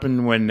what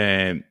happened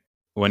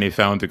when he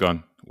found the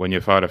gun? When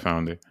your father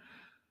found it?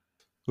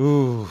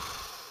 ooh,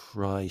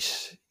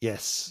 right,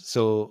 yes.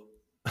 So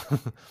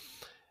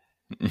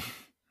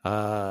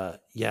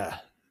yeah,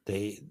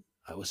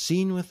 I was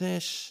seen with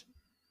it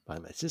by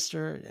my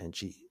sister, and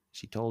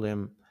she told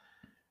him,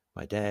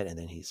 my dad, and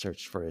then he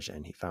searched for it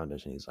and he found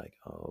it, and he's like,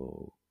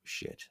 oh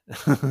shit.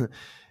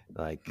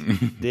 Like,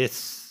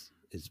 this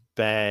is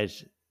bad.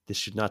 This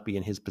should not be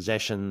in his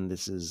possession.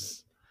 This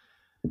is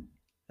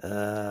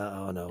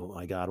oh no,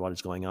 my god, what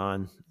is going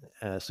on?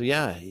 So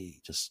yeah, he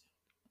just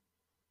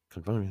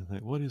confronted me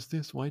like, what is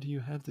this? Why do you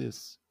have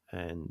this?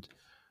 And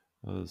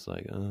I was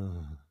like, oh.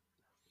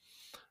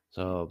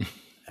 So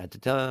I had to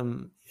tell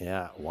him,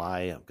 yeah,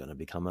 why I'm going to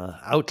become an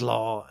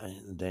outlaw.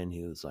 And then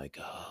he was like,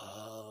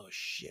 oh,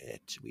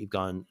 shit, we've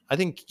gone. I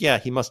think, yeah,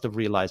 he must have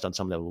realized on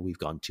some level we've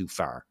gone too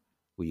far.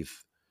 We've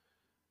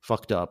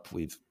fucked up.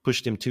 We've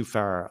pushed him too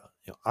far.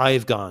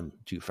 I've gone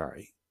too far.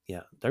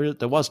 Yeah,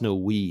 there was no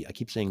we. I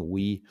keep saying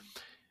we.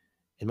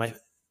 And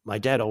my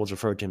dad always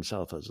referred to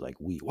himself as like,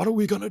 we. What are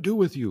we going to do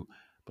with you?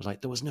 But like,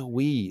 there was no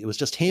we. It was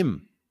just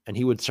him. And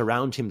he would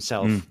surround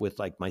himself Mm. with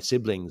like my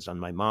siblings and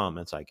my mom.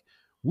 It's like,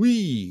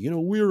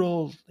 we're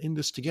all in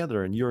this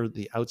together, and you're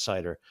the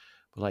outsider.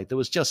 But like, there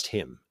was just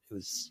him. It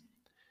was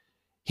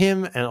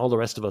him, and all the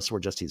rest of us were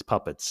just his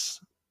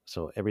puppets.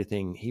 So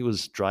everything, he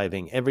was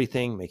driving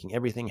everything, making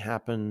everything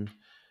happen,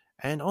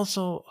 and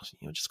also,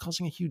 just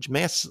causing a huge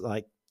mess,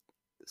 like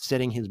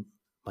setting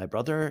my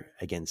brother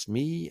against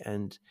me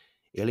and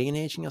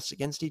alienating us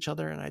against each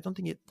other. And I don't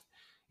think it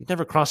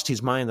never crossed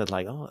his mind that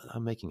like, oh,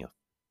 I'm making a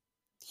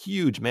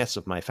huge mess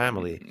of my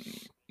family.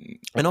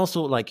 And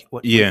also, like,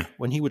 Yeah.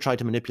 when he would try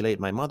to manipulate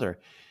my mother,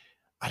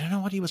 I don't know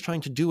what he was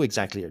trying to do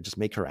exactly, or just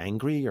make her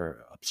angry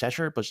or upset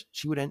her, but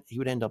he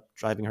would end up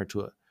driving her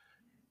to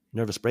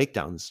nervous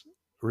breakdowns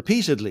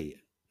repeatedly.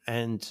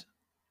 And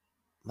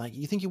like,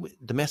 you think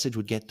the message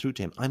would get through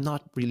to him? I'm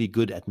not really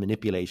good at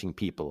manipulating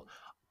people.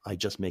 I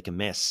just make a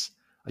mess.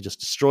 I just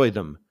destroy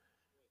them.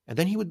 And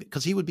then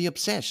because he would be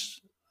upset,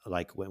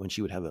 like when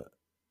she would have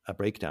a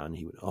breakdown,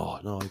 he would, oh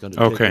no, I'm going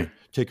to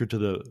take her to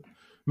the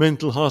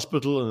mental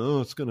hospital, and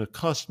oh, it's going to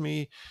cost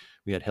me.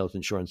 We had health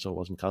insurance, so it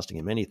wasn't costing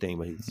him anything,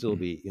 but he'd still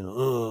be,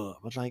 oh,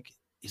 but like,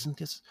 isn't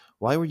this,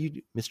 why were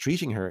you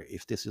mistreating her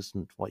if this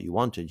isn't what you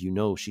wanted? You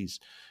know, she's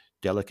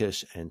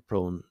delicate and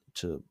prone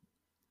to,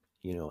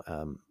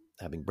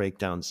 having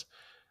breakdowns.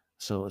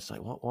 So it's like,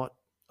 what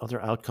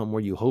other outcome were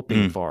you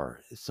hoping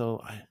for?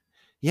 So,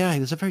 he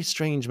was a very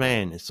strange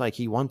man. It's like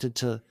he wanted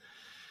to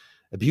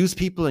abuse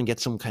people and get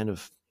some kind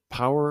of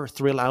power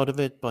thrill out of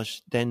it.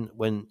 But then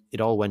when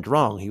it all went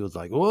wrong, he was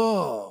like,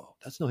 whoa,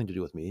 that's nothing to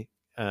do with me.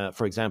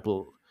 For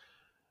example,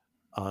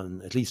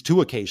 on at least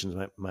 2 occasions,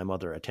 my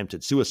mother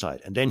attempted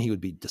suicide. And then he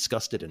would be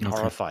disgusted and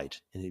horrified.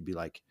 And he'd be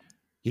like,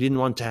 he didn't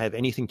want to have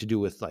anything to do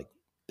with, like,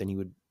 then he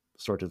would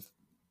sort of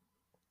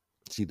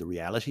see the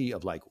reality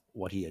of like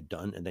what he had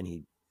done. And then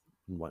he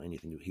didn't want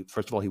anything to do.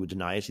 First of all, he would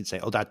deny it. He'd say,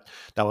 oh, that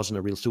wasn't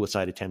a real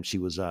suicide attempt. She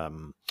was,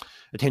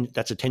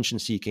 that's attention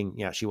seeking.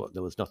 Yeah,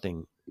 there was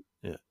nothing.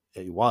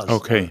 It was.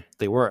 Okay.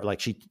 They were, like,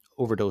 she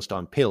overdosed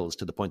on pills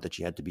to the point that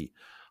she had to be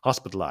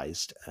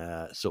hospitalized.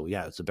 So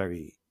yeah, it's a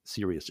very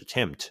serious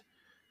attempt.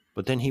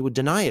 But then he would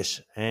deny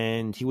it,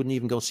 and he wouldn't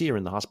even go see her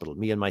in the hospital.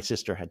 Me and my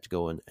sister had to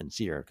go and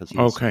see her because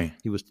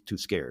he was too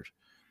scared.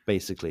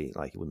 Basically,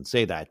 like, he wouldn't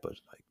say that, but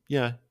like,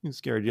 yeah, he was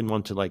scared. He didn't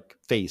want to like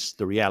face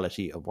the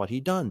reality of what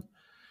he'd done.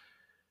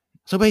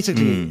 So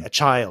basically, a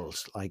child,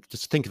 like,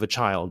 just think of a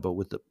child, but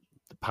with the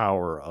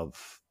power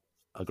of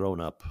a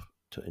grown-up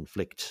to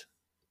inflict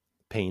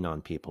pain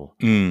on people.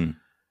 And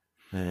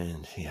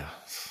yeah.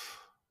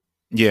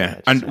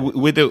 And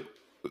with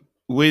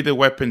the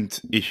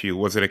weapons issue,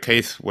 was it a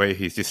case where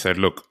he just said,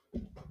 look,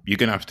 you're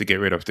going to have to get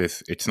rid of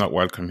this. It's not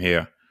welcome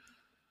here?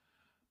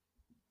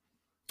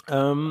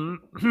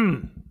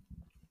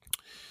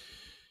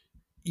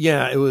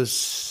 Yeah, it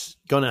was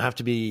going to have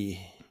to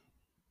be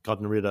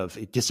gotten rid of.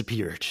 It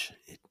disappeared.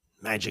 It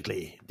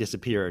magically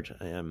disappeared.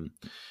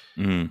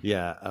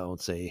 Yeah, I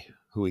won't say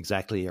who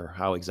exactly or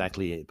how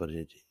exactly, but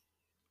it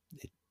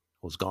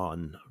was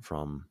gone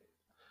from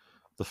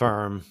the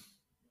farm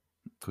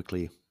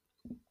quickly.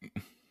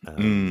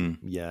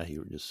 Yeah, he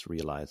just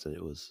realized that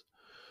it was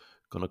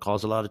going to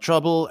cause a lot of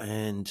trouble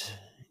and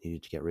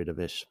needed to get rid of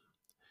it.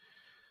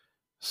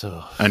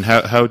 So, and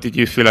how did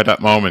you feel at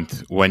that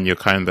moment when you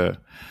kind of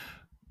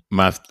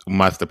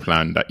master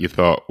plan that you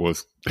thought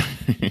was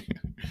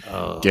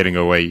getting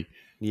away?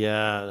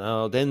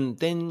 Yeah,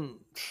 then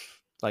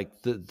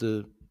like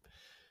the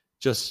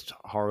just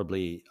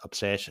horribly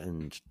upset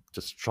and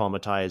just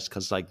traumatized,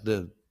 because like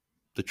the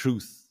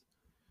truth,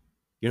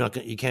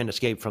 you can't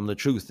escape from the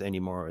truth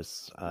anymore.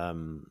 It's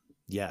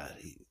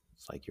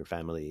it's like your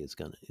family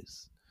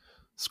is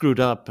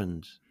screwed up,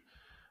 and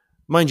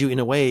mind you, in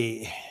a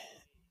way,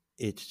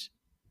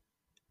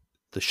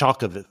 the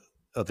shock of it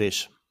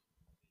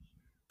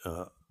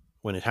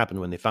when it happened,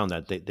 when they found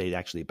that, they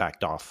actually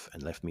backed off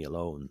and left me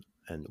alone,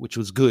 and which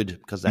was good,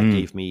 because that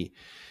gave me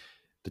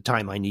the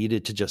time I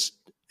needed to just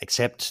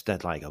accept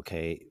that, like,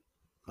 okay,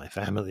 my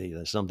family,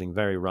 there's something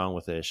very wrong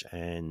with it,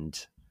 and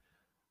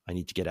I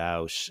need to get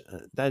out.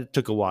 That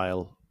took a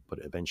while, but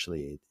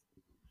eventually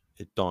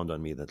it dawned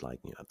on me that, like,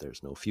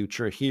 there's no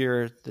future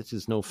here. This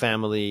is no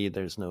family.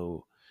 There's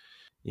no,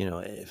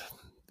 if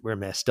we're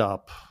messed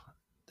up.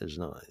 There's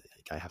no,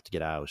 I have to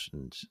get out.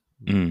 And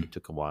it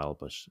took a while,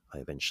 but I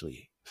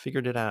eventually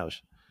figured it out.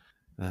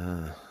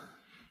 And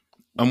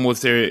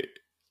was there,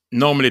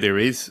 normally there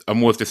is,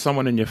 and was there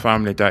someone in your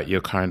family that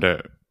you're kind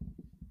of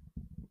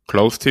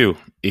close to,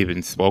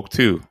 even spoke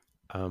to?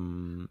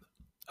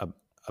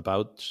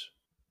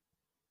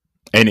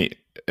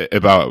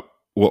 About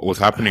what was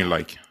happening?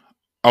 Like,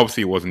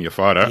 obviously it wasn't your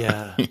father.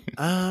 Yeah.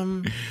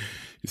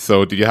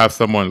 So did you have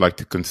someone like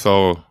to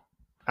console?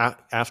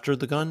 After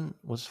the gun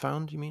was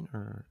found, you mean?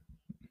 Or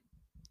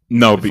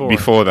no,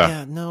 before that?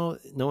 Yeah, no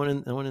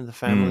one in the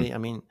family. I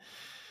mean,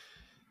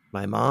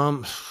 my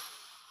mom.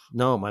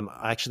 No,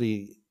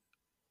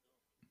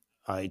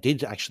 I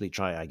did actually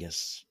try, I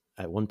guess,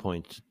 at one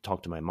point to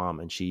talk to my mom,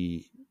 and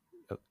she,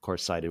 of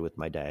course, sided with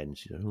my dad, and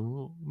she said,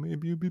 "Oh,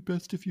 maybe it'd be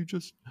best if you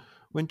just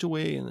went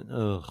away." And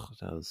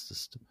that was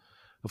just.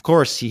 Of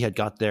course, he had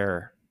got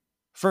there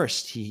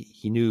first. He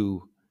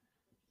knew,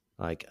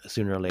 like,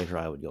 sooner or later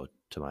I would go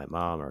to my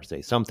mom or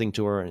say something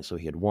to her, and so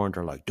he had warned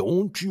her, like,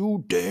 "Don't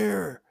you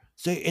dare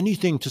say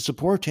anything to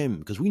support him,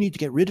 because we need to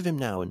get rid of him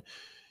now, and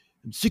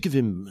I'm sick of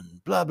him,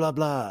 and blah blah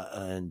blah,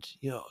 and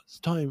it's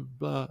time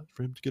for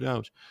him to get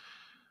out."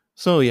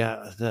 So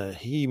yeah,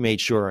 he made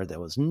sure there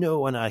was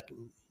nowhere I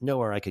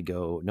could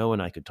go, no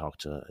one I could talk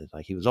to.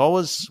 Like, he was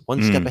always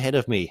one step ahead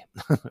of me,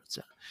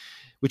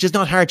 which is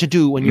not hard to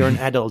do when you're an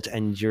adult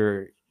and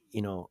you're,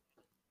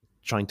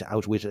 trying to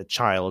outwit a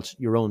child,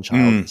 your own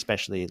child,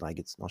 especially. Like,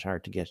 it's not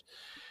hard to get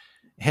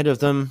ahead of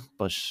them.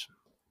 But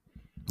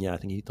yeah, I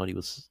think he thought he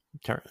was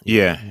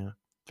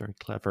very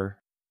clever.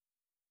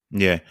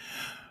 Yeah.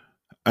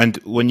 And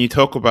when you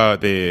talk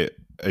about the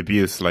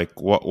abuse,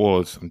 like what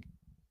was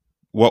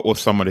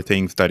some of the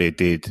things that it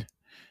did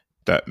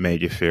that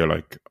made you feel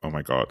like, oh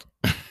my God?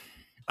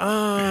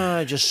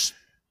 Just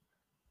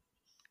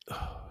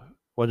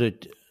what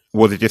it.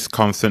 Was it just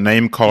constant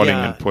name calling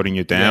and putting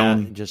you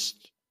down?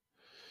 Just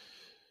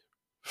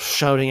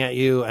shouting at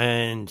you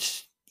and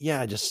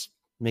just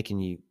making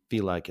you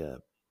feel like a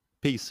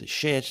piece of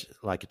shit,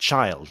 like a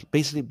child,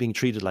 basically being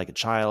treated like a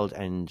child.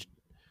 And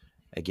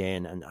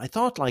I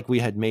thought like we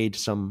had made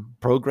some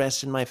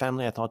progress in my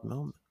family. I thought,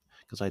 no,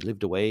 because I'd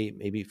lived away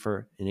maybe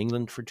in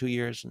England for 2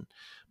 years,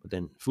 but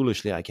then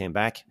foolishly I came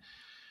back,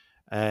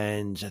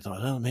 and I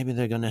thought, oh, maybe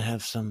they're going to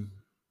have some,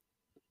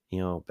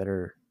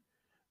 better,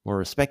 more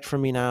respect for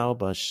me now.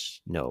 But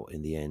no,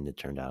 in the end, it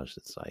turned out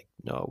it's like,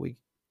 no, we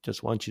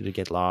just want you to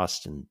get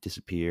lost and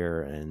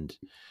disappear. And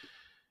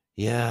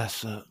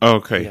so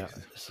okay,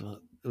 so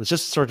it was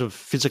just sort of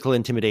physical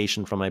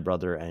intimidation from my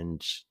brother,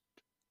 and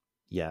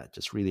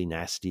just really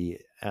nasty.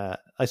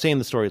 I say in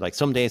the story, like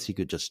some days he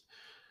could just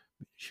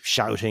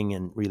shouting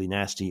and really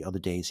nasty. Other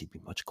days he'd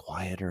be much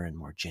quieter and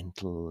more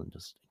gentle and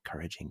just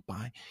encouraging.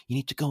 Bye, you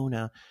need to go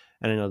now.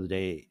 And another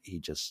day he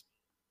just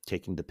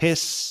taking the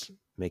piss,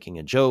 making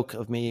a joke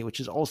of me,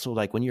 which is also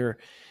like when you're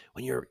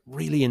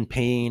really in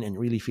pain and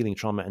really feeling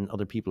trauma, and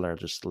other people are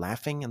just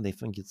laughing and they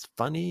think it's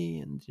funny,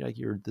 and like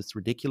you're this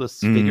ridiculous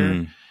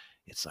figure.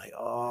 It's like,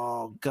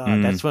 oh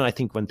God, that's when I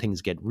think when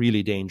things get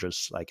really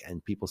dangerous, like,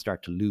 and people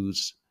start to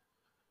lose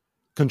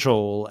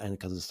control, and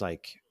because it's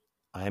like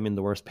I am in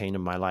the worst pain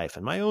of my life,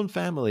 and my own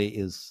family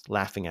is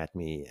laughing at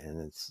me, and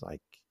it's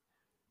like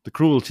the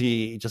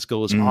cruelty just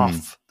goes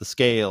off the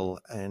scale,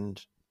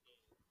 and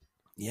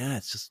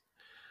it's just,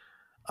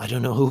 I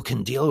don't know who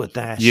can deal with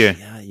that.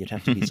 You'd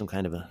have to be some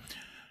kind of a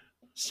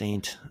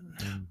saint.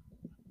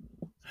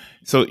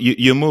 So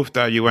you moved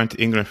out, you went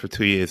to England for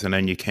 2 years, and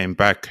then you came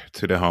back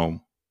to the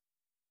home.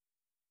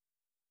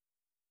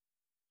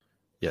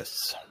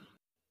 Yes.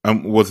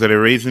 Was there a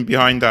reason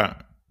behind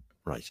that?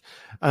 Right.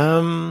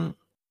 So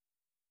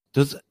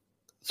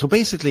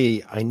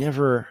basically, I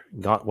never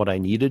got what I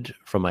needed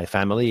from my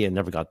family, and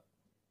never got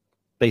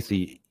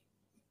any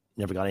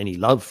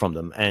love from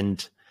them.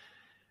 And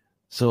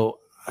so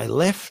I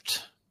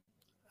left.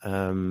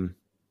 Why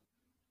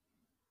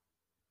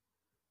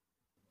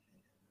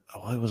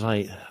was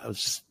I? I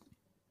was just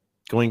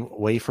going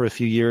away for a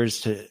few years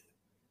to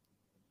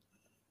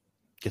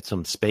get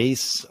some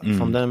space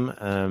from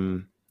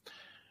them.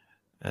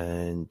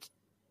 And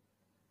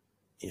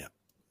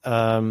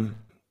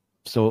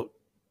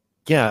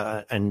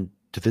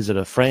to visit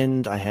a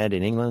friend I had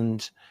in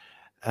England.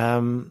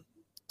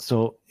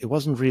 So it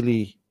wasn't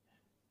really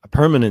a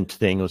permanent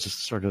thing. It was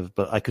just sort of,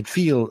 but I could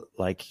feel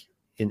like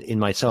in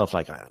myself,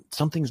 like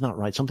something's not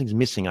right. Something's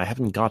missing. I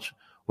haven't got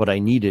what I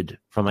needed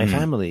from my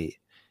family,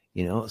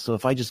 so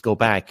if I just go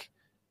back,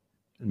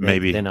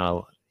 maybe then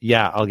I'll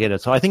get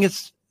it. So I think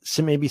it's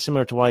maybe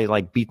similar to why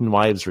like beaten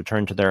wives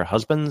return to their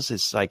husbands.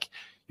 It's like,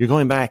 you're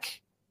going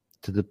back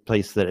to the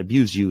place that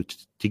abused you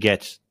to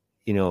get,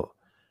 because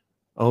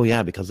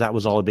that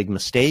was all a big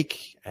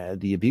mistake,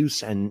 the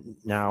abuse, and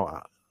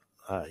now,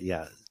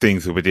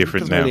 things will be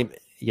different now.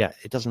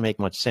 It doesn't make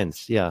much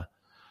sense. You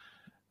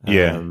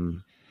had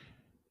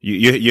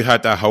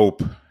that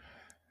hope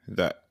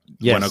that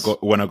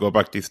when I go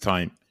back this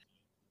time,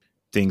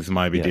 things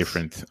might be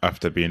different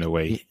after being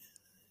away.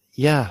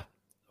 Yeah.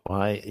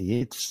 Why?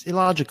 It's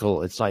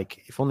illogical. It's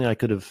like, if only I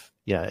could have.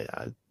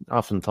 I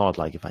often thought,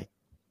 like, if I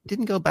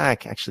didn't go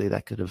back, actually,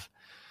 that would have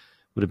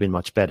been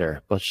much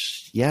better. But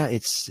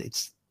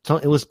it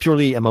was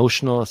purely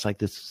emotional. It's like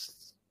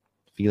this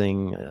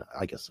feeling.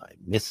 I guess I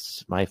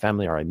miss my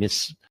family, or I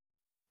miss.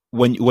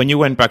 When you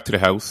went back to the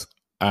house,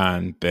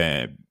 and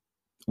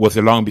was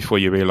it long before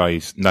you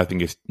realized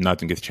nothing is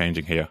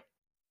changing here?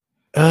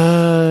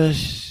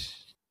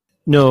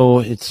 No,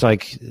 it's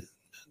like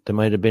there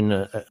might have been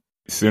as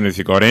soon as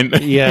you got in.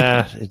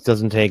 It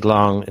doesn't take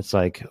long. It's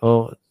like,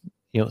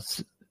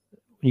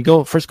 you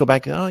go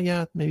back,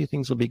 maybe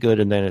things will be good,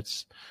 and then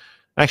it's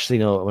actually,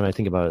 no, when I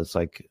think about it, it's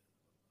like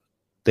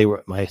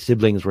my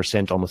siblings were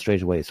sent almost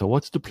straight away. So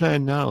what's the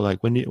plan now?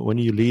 Like, when are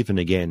you leaving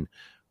again?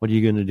 What are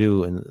you going to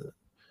do?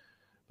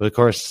 But of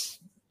course,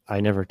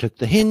 I never took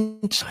the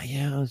hint.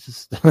 I was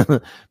just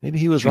maybe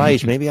he was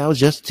right. Maybe I was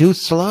just too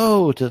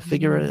slow to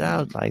figure it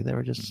out. Like, they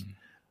were just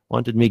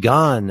wanted me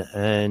gone,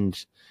 and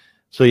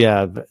so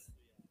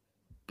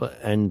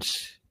and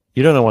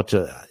you don't know what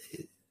to.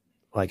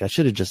 Like, I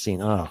should have just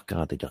seen, oh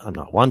God, I'm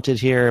not wanted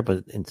here.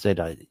 But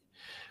instead,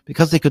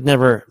 because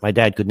my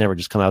dad could never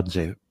just come out and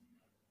say,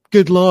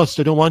 get lost,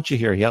 I don't want you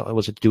here. He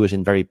was to do it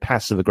in very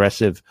passive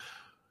aggressive,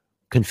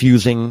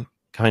 confusing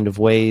kind of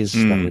ways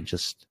that would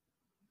just.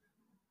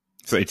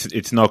 So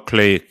it's not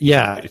clear.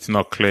 Yeah. It's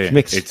not clear.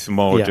 Mixed, it's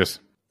more just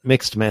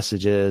mixed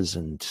messages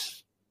and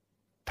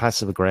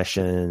passive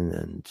aggression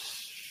and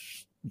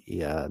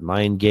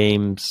mind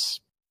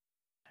games.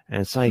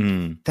 And it's like,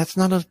 that's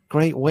not a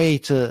great way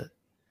to.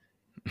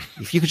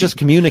 If you could just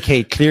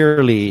communicate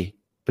clearly,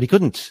 but he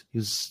couldn't. He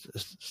was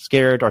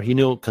scared, or he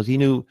knew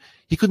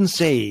he couldn't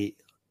say,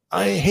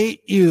 I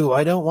hate you.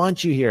 I don't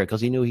want you here.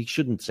 Because he knew he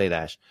shouldn't say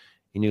that.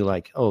 He knew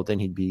like, oh, then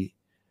he'd be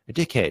a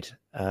dickhead.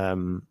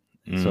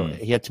 So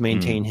he had to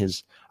maintain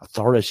his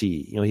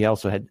authority. You know, he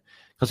also had,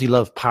 because he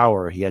loved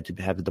power, he had to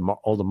have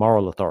all the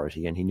moral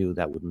authority, and he knew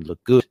that wouldn't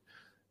look good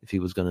if he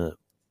was going to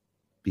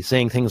be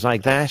saying things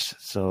like that.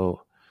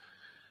 So,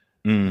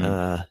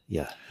 yeah.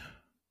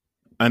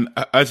 And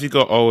as you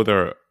got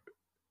older,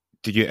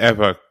 did you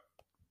ever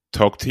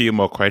talk to him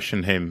or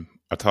question him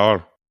at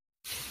all?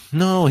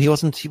 No, he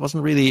wasn't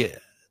really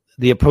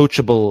the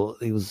approachable.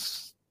 He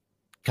was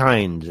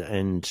kind,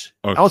 and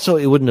also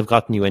it wouldn't have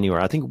gotten you anywhere.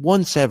 I think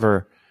once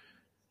ever,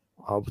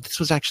 this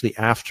was actually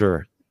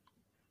after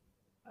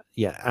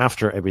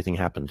everything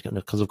happened,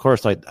 because of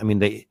course, I mean,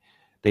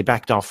 they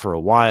backed off for a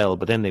while,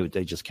 but then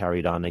they just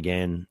carried on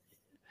again.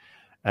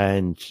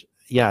 And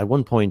yeah, at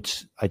one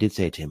point I did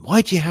say to him,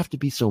 "Why do you have to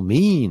be so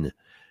mean?"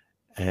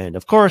 And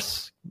of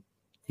course,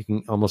 you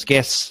can almost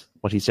guess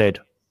what he said.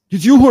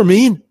 "It's you who are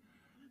mean."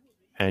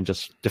 And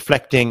just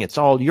deflecting, it's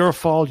all your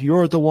fault,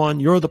 you're the one,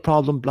 you're the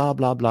problem, blah,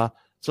 blah, blah.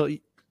 So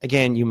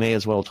again, you may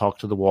as well talk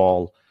to the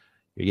wall.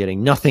 You're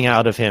getting nothing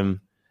out of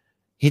him.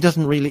 He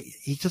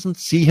doesn't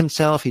see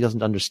himself. He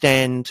doesn't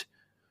understand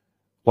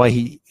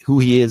who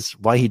he is,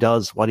 why he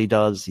does what he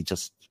does. He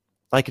just,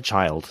 like a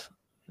child,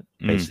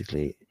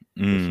 basically,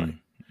 like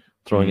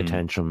throwing a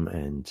tantrum.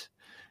 And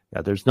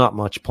yeah, there's not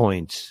much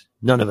point.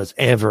 None of us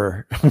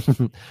ever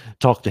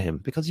talked to him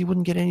because you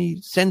wouldn't get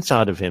any sense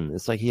out of him.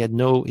 It's like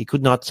he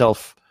could not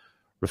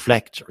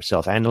self-reflect or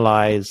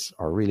self-analyze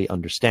or really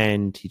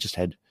understand. He just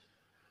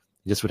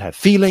would have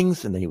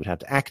feelings, and then he would have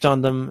to act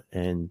on them,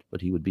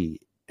 but he would be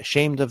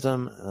ashamed of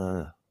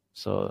them.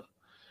 So,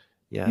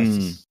 yeah.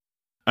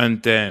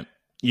 And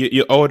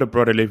your older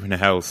brother lived in the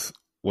house.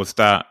 Was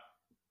that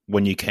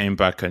when you came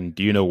back, and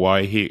do you know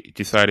why he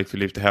decided to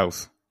leave the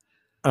house?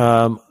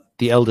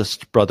 The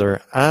eldest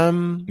brother.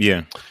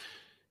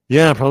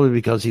 Yeah, probably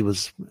because he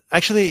was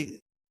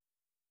actually,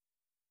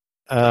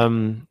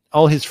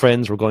 all his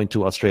friends were going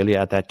to Australia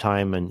at that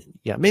time. And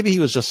yeah, maybe he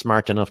was just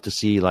smart enough to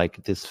see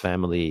like this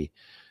family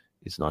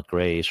is not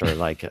great, or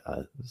like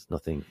there's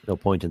no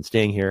point in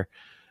staying here.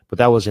 But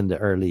that was in the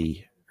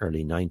early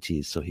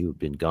 90s. So he would have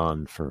been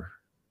gone for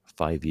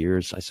 5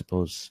 years, I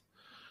suppose,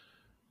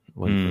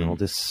 when all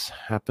this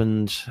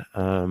happened.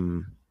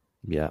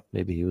 Yeah,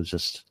 maybe he was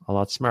just a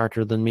lot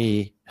smarter than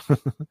me.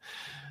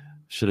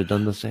 Should have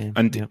done the same.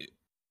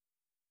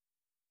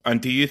 And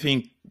do you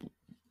think,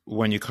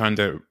 when you kind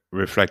of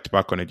reflect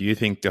back on it, do you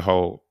think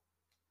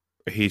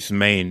his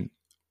main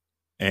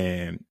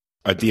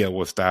idea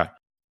was that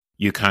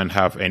you can't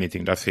have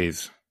anything that's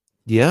his?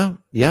 Yeah.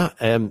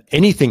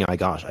 Anything I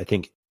got, I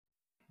think,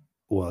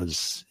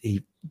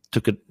 he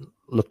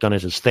looked on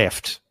it as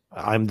theft.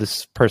 I'm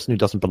this person who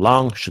doesn't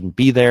belong, shouldn't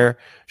be there,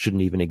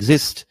 shouldn't even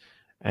exist,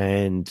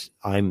 and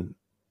I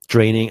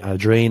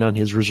drain on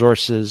his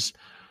resources.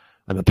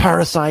 I'm a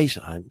parasite.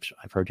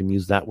 I've heard him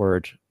use that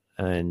word.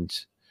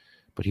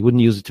 But he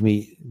wouldn't use it to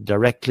me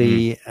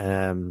directly.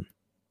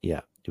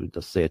 Yeah, he would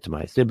just say it to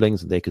my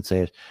siblings, and they could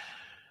say it.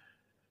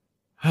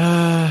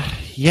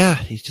 Yeah,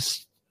 he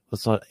just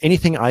was not,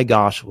 anything I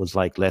got was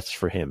like less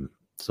for him.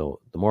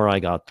 So the more I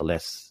got, the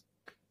less,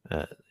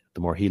 the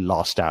more he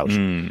lost out.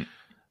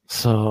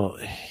 So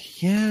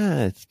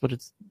yeah,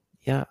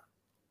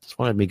 just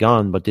wanted me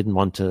gone, but didn't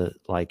want to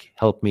like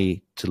help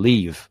me to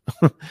leave.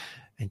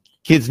 And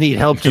kids need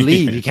help to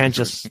leave. You can't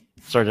just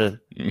sort of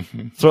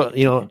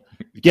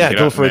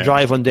go for a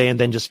drive one day and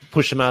then just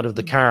push him out of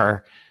the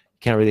car.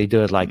 Can't really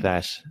do it like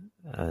that.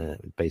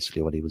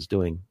 Basically what he was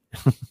doing.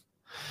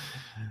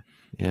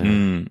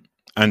 Yeah.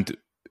 And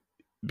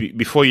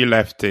before you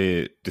left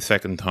the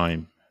second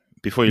time,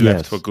 before you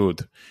left for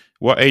good,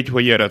 what age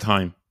were you at that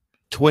time?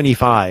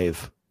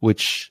 25,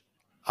 which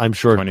I'm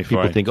sure 25.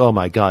 People think, oh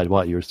my God,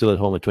 what, you're still at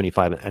home at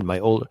 25? And my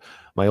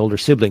older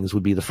siblings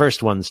would be the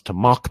first ones to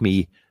mock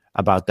me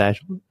about that.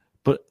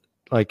 But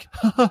like,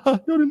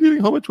 you're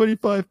leaving home at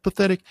 25,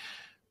 pathetic.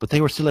 But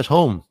they were still at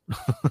home.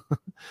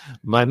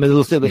 My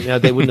middle sibling,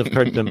 they wouldn't have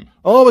heard them.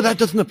 Oh, but that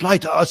doesn't apply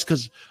to us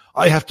because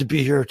I have to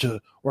be here to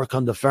work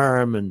on the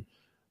farm and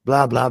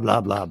blah, blah, blah,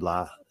 blah,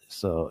 blah.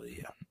 So,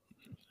 yeah.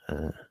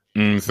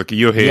 It's like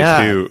you're here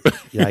too.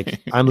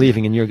 Like, I'm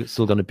leaving and you're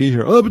still going to be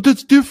here. Oh, but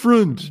that's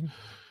different.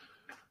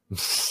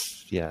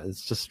 Yeah,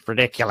 it's just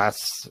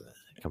ridiculous.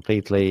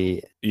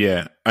 Completely.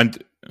 Yeah.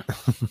 And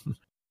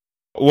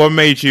what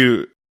made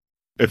you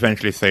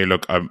eventually say,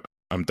 look, I'm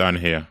done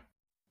here?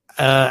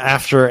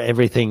 After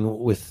everything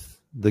with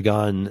the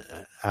gun,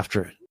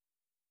 after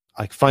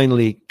I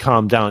finally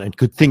calmed down and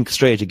could think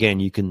straight again,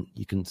 you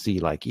can see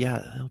like,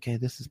 yeah, okay,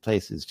 this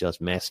place is just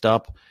messed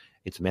up.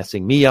 It's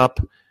messing me up.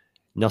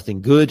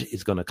 Nothing good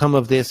is going to come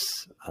of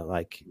this.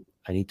 I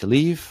need to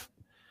leave.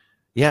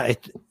 Yeah,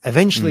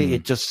 eventually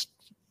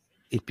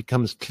it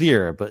becomes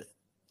clear, but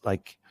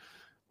like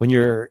when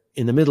you're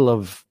in the middle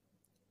of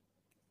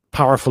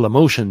powerful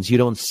emotions, you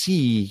don't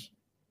see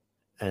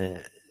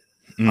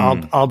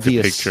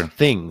obvious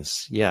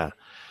things. Yeah.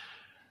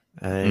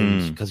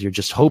 And because you're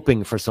just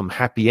hoping for some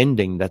happy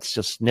ending that's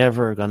just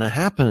never going to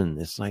happen.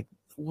 It's like,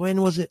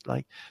 when was it?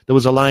 Like, there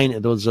was a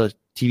line, there was a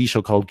TV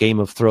show called Game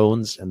of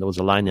Thrones, and there was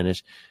a line in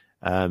it.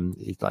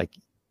 It's like,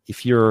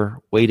 if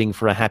you're waiting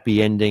for a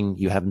happy ending,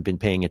 you haven't been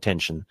paying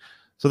attention.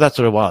 So that's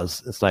what it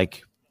was. It's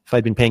like, if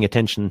I'd been paying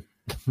attention,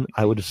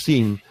 I would have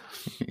seen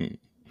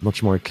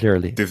much more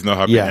clearly. There's no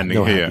happy ending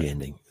no here. Happy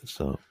ending.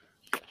 So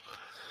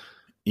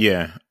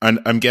yeah, and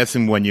I'm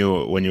guessing when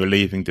you're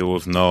leaving, there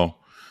was no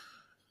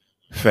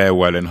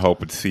farewell and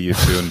hope to see you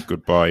soon.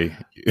 Goodbye.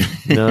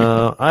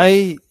 No,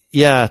 the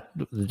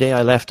day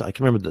I left, I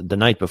can remember the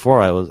night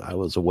before. I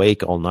was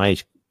awake all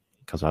night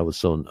because I was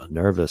so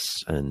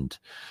nervous, and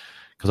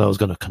because I was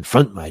going to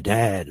confront my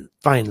dad and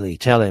finally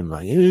tell him,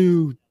 like,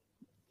 you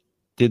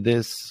did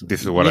this.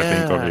 This is what I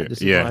think of you.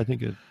 This is what I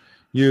think of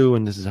you,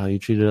 and this is how you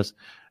treated us.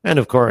 And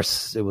of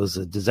course, it was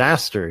a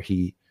disaster.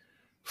 He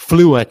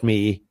flew at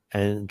me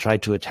and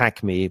tried to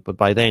attack me, but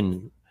by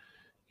then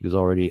he was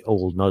already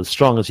old, not as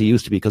strong as he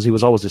used to be, because he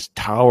was always this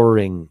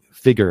towering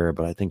figure,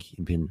 but I think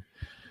he'd been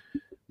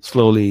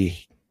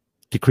slowly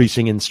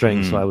decreasing in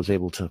strength, so I was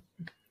able to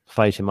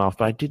fight him off.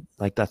 But I did,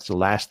 like, that's the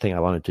last thing I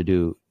wanted to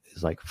do,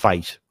 is like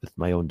fight with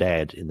my own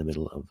dad in the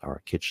middle of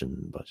our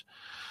kitchen. But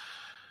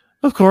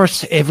of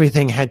course,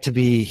 everything had to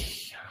be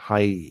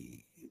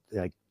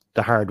like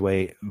the hard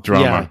way.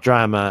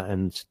 Drama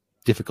and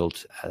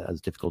difficult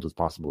as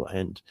possible.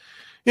 And,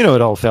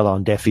 it all fell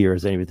on deaf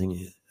ears and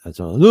everything. I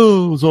thought,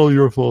 no, it was all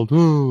your fault.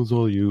 Oh, it was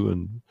all you.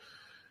 And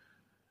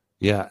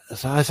yeah,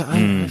 so I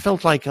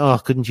felt like, oh,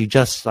 couldn't you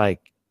just like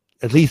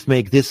at least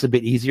make this a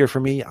bit easier for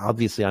me?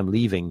 Obviously, I'm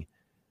leaving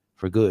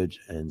for good,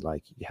 and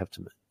like you have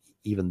to,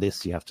 even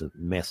this you have to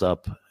mess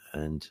up.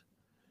 And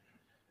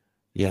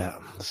yeah,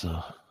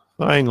 so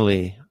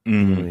finally,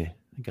 I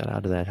got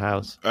out of that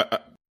house.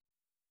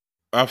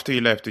 After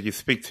you left, did you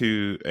speak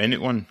to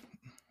anyone?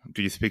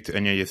 Did you speak to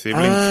any of your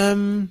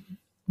siblings?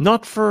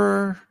 Not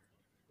for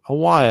a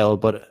while,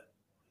 but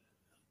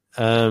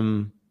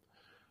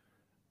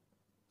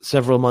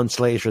several months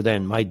later,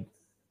 then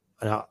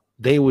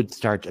they would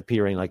start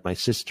appearing. Like my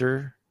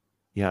sister,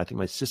 I think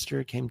my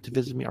sister came to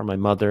visit me, or my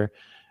mother,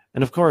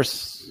 and of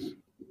course,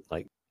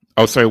 like.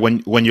 Oh, sorry.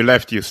 When you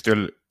left, you're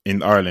still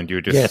in Ireland.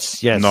 You're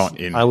just yes. not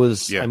in. I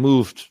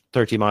moved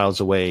 30 miles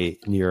away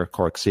near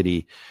Cork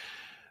City,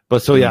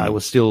 but so I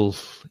was still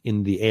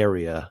in the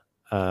area.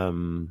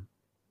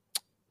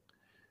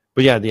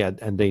 But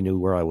and they knew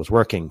where I was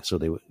working, so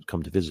they would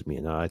come to visit me.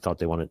 And I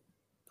thought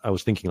I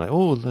was thinking like,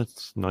 oh,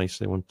 that's nice.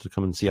 They want to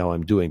come and see how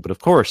I'm doing. But of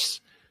course,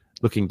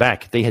 looking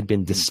back, they had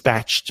been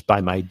dispatched by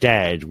my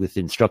dad with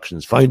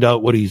instructions: find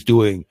out what he's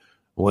doing,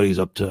 what he's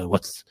up to.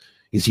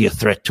 Is he a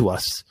threat to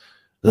us?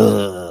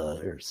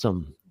 Or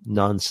some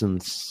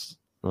nonsense,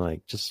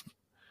 like just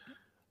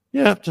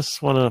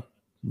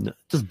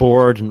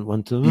bored and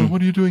want to.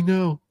 What are you doing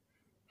now?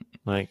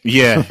 Like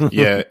it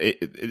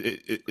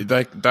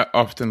like that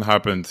often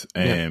happens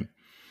in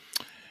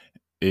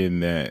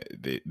the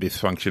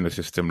dysfunctional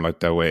system like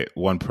that, where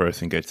one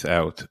person gets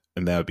out,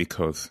 and now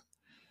because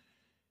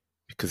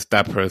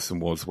that person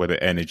was where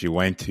the energy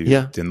went to,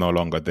 they're no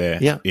longer there.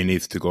 It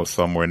needs to go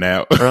somewhere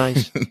now,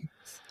 right?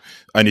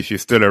 And if you're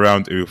still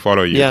around, it will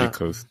follow you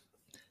because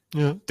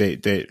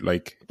they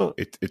like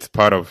it's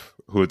part of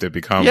who they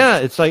become. Yeah,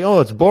 it's like,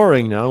 oh, it's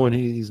boring now when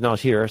he's not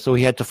here. So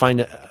he had to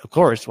find, of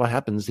course, what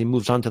happens, he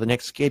moves on to the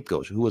next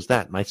scapegoat. Who was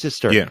that? My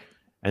sister. Yeah.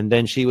 And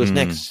then she was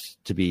next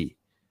to be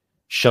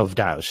shoved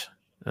out.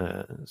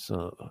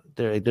 So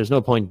there's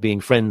no point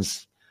being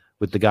friends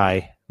with the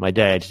guy, my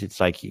dad. It's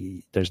like,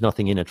 there's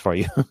nothing in it for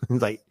you.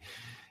 It's like,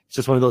 it's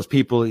just one of those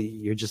people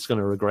you're just going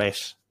to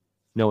regret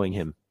knowing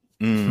him.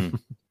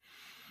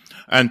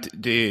 And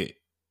the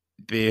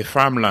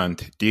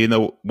farmland, do you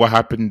know what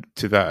happened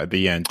to that at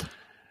the end?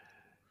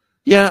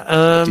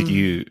 Yeah.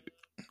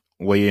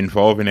 Were you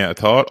involved in it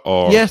at all?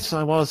 Or? Yes,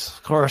 I was,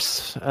 of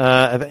course.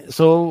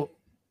 So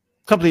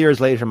a couple of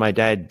years later, my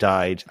dad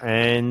died.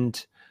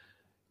 And,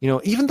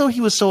 even though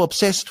he was so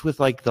obsessed with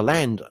like the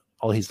land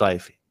all his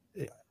life,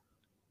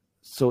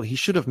 so he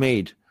should have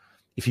made,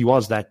 if he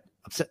was that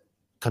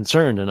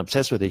concerned and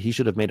obsessed with it, he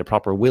should have made a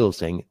proper will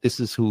saying, this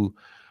is who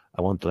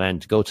I want the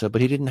land to go to.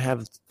 But he didn't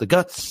have the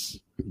guts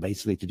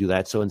basically to do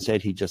that. So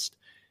instead he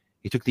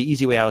took the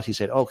easy way out. He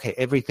said, okay,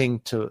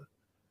 everything to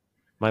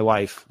my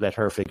wife, let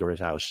her figure it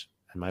out.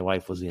 And my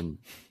wife was in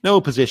no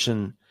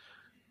position.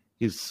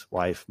 His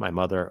wife, my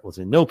mother, was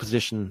in no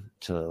position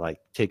to like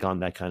take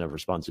on that kind of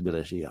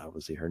responsibility.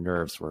 Obviously, her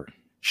nerves were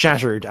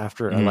shattered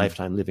after a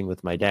lifetime living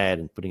with my dad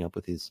and putting up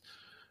with his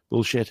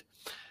bullshit.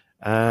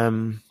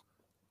 And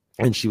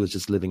she was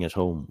just living at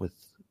home with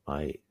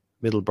my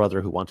middle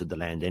brother, who wanted the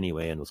land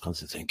anyway and was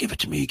constantly saying, give it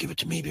to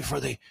me before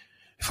they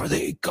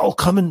all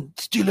come and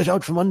steal it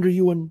out from under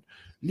you and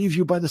leave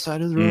you by the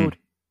side of the road.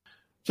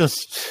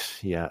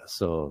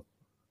 So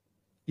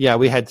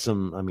we had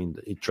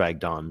it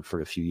dragged on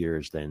for a few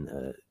years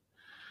then,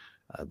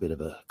 a bit of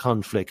a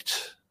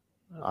conflict.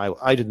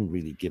 I didn't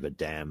really give a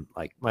damn.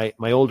 Like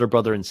my older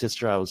brother and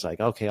sister, I was like,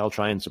 okay, I'll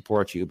try and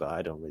support you, but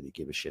I don't really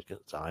give a shit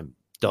because I'm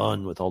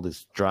done with all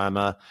this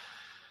drama.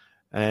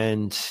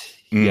 And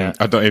I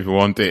don't even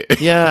want it.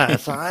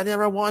 So I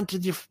never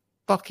wanted your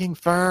fucking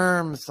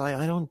firm. It's like,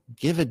 I don't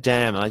give a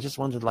damn. I just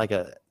wanted like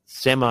a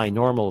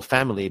semi-normal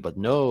family, but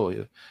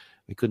no,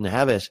 we couldn't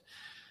have it.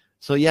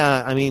 So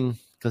yeah, I mean,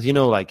 because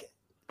like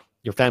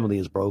your family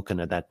is broken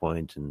at that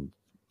point, and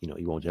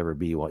you won't ever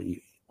be what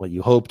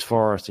you hoped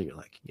for. So you're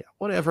like, yeah,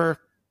 whatever,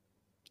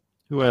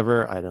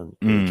 whoever, I don't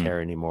really care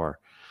anymore.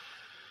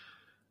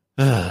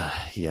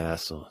 Yeah.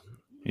 So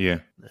yeah,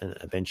 and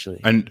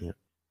eventually, and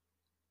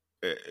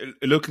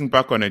looking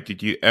back on it,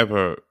 did you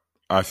ever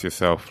ask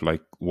yourself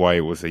like why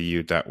it was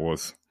you that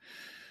was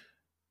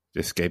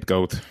the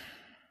scapegoat?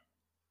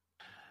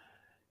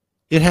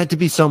 It had to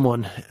be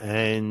someone,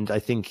 and I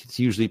think it's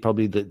usually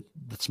probably the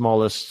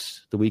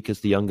smallest, the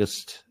weakest, the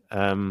youngest.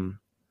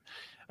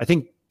 I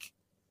think,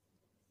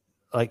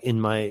 like in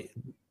my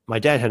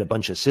dad had a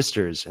bunch of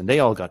sisters, and they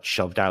all got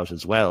shoved out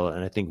as well.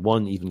 And I think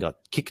one even got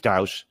kicked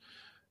out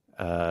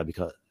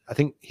because I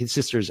think his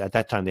sisters at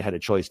that time, they had a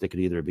choice. They could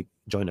either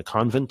join a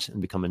convent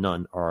and become a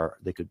nun, or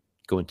they could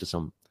go into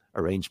some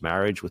arranged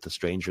marriage with a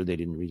stranger they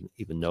didn't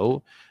even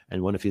know.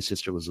 And one of his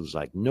sisters was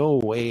like, no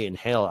way in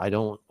hell, I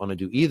don't want to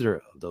do either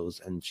of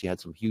those. And she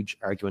had some huge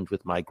argument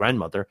with my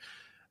grandmother,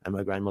 and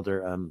my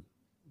grandmother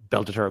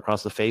belted her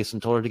across the face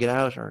and told her to get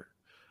out, or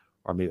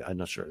maybe, I'm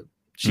not sure.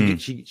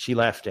 She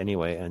left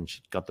anyway, and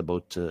she got the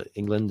boat to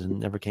England and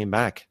never came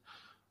back.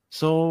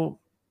 So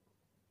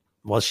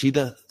was she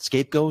the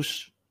scapegoat?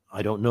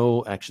 I don't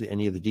know actually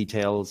any of the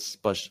details,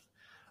 but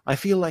I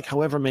feel like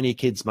however many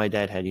kids my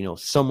dad had,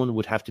 someone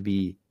would have to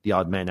be the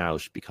odd man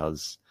out,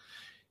 because,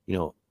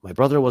 my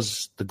brother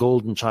was the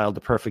golden child,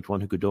 the perfect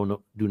one who could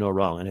do no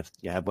wrong. And if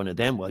you have one of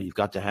them, well, you've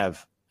got to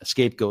have a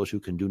scapegoat who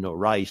can do no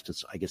right, to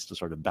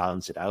sort of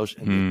balance it out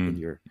in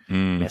your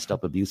messed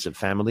up, abusive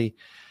family.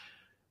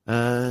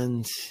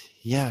 And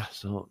yeah,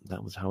 so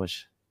that was how it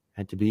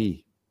had to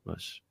be.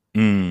 But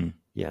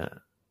yeah,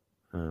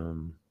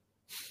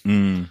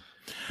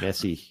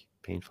 messy,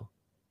 painful.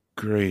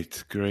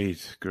 Great.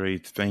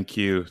 Thank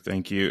you.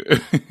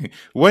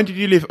 When did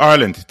you leave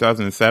Ireland?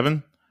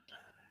 2007?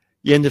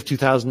 The end of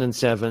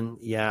 2007.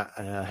 Yeah,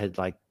 I had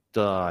like,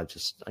 I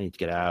need to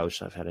get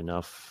out. I've had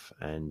enough.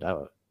 And I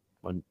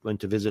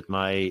went to visit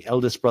my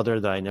eldest brother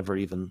that I never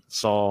even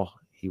saw.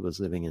 He was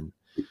living in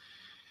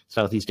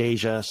Southeast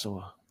Asia,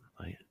 so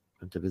I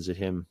went to visit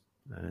him.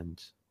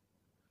 And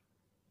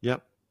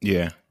yep.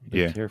 Yeah.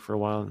 Here for a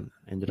while and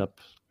ended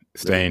up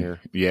staying here.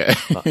 Yeah.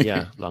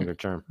 Longer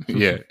term.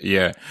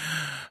 Yeah.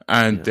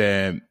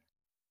 And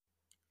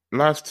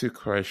last two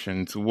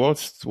questions.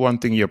 What's one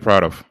thing you're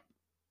proud of?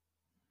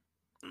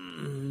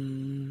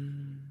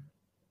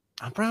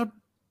 I'm proud.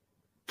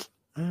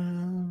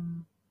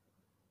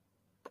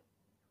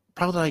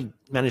 Proud that I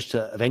managed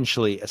to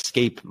eventually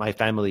escape my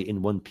family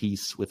in one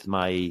piece with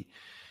my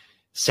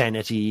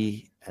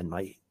sanity and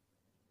my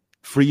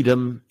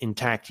freedom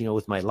intact,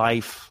 with my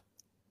life.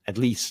 At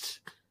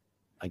least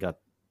I got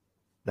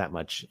that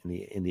much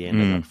in the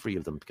end. I got free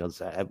of them,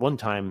 because at one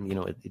time,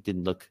 it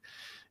didn't look,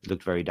 it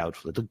looked very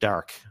doubtful. It looked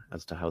dark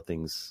as to how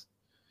things,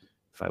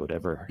 if I would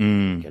ever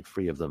get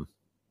free of them.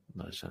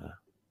 But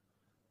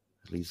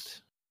at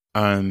least.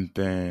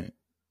 And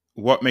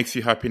what makes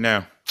you happy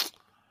now?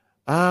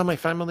 My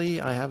family.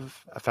 I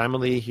have a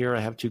family here. I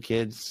have 2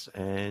 kids,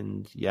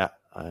 and yeah,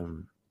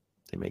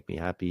 they make me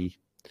happy.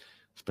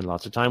 Spend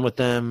lots of time with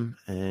them,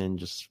 and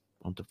just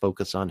want to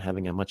focus on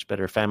having a much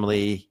better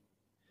family,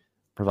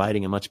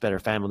 providing a much better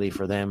family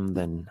for them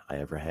than I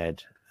ever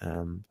had,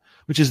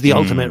 which is the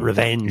ultimate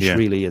revenge,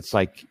 really. It's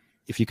like,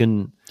 if you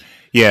can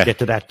get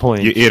to that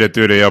point, you either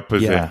do the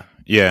opposite.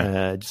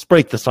 Just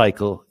break the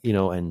cycle,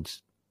 and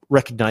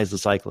recognize the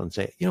cycle and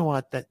say, you know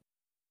what, that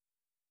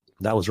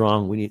was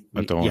wrong.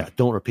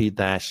 Don't repeat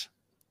that.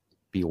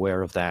 Be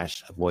aware of that.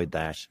 Avoid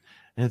that.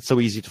 And it's so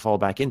easy to fall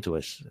back into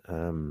it.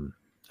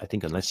 I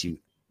think unless you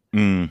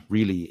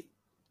really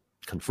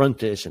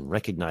confront it and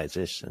recognize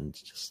it and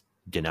just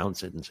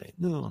denounce it and say,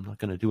 no, I'm not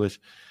going to do it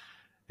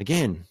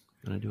again.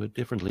 I'm going to do it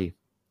differently.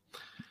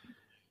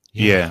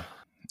 Yeah.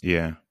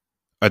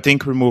 I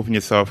think removing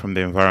yourself from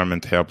the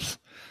environment helps.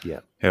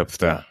 Helps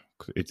that.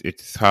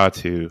 It's hard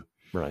to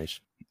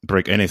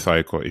break any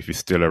cycle if you're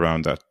still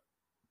around that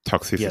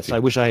toxicity. Yes, I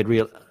wish I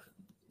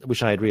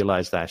had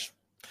realized that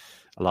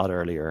a lot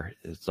earlier.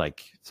 It's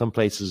like some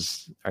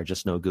places are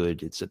just no good.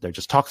 They're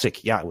just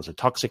toxic. Yeah, it was a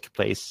toxic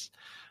place.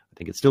 I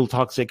think it's still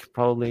toxic,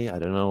 probably. I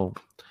don't know.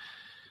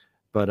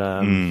 But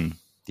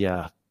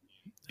yeah.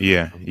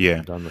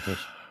 I'm done with it.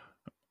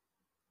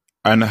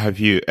 And have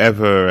you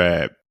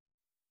ever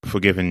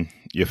forgiven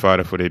your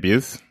father for the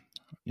abuse?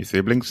 Your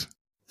siblings?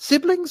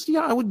 Siblings,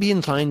 yeah, I would be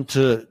inclined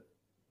to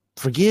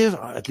forgive,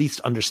 or at least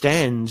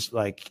understand.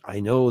 Like, I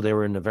know they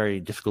were in a very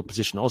difficult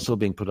position, also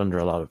being put under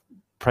a lot of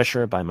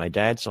pressure by my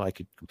dad, so I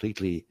could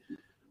completely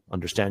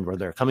understand where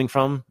they're coming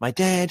from. My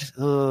dad,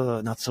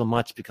 not so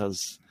much,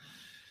 because,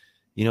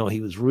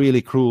 he was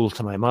really cruel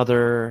to my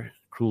mother,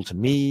 cruel to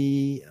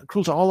me,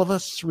 cruel to all of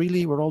us,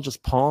 really. We're all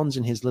just pawns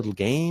in his little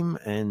game.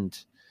 And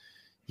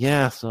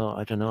yeah, so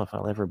I don't know if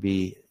I'll ever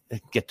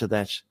get to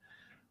that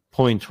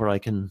point where I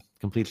can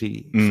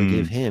completely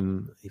forgive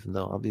him, even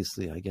though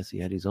obviously I guess he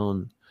had his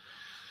own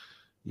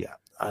yeah,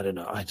 I don't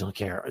know. I don't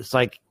care. It's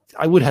like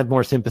I would have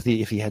more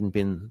sympathy if he hadn't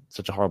been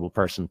such a horrible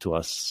person to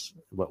us.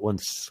 But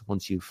once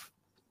you've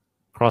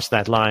crossed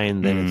that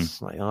line, then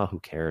it's like, oh, who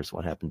cares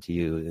what happened to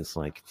you? It's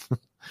like,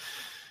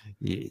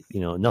 you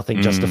know,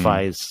 nothing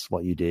justifies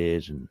what you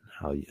did and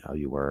how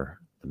you were,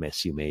 the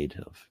mess you made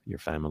of your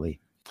family.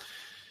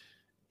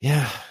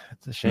 Yeah,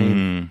 it's a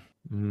shame.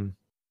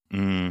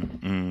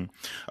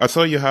 I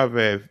saw you have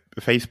a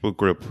Facebook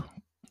group.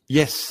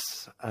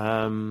 Yes,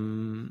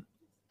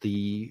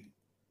 the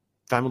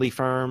Family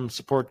Farm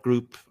Support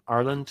Group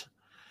Ireland.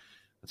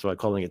 That's what I'm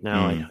calling it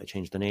now. I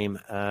changed the name.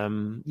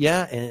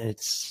 Yeah, and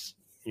it's,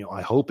 you know,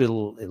 I hope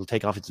it'll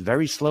take off. It's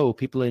very slow.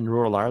 People in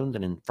rural Ireland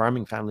and in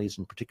farming families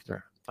in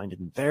particular find it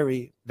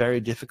very, very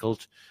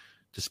difficult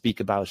to speak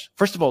about.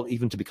 First of all,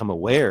 even to become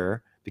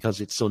aware, because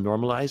it's so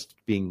normalized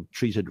being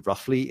treated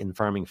roughly in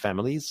farming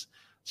families.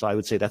 So I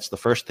would say that's the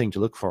first thing to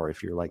look for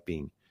if you're like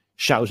being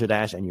shouted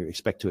at and you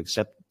expect to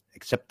accept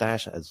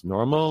that as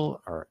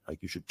normal, or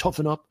like you should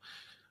toughen up.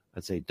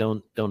 I'd say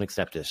don't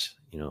accept it.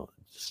 You know,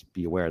 just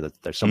be aware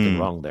that there's something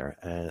wrong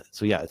there.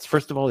 So yeah, it's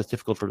first of all, it's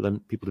difficult for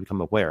people to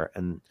become aware,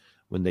 and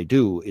when they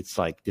do, it's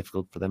like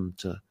difficult for them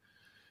to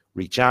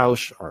reach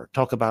out or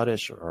talk about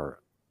it, or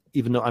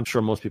even though I'm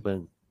sure most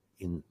people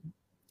in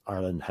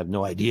Ireland have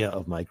no idea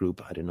of my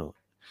group. I don't know.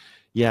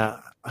 Yeah,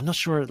 I'm not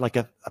sure. Like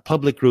a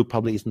public group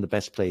probably isn't the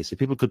best place. If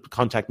people could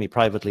contact me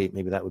privately,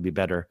 maybe that would be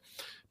better.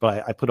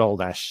 But I put all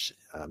that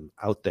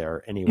out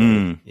there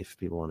anyway, if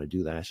people want to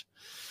do that.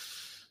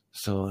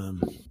 So,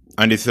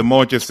 and it's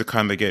more just to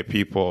kind of get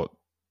people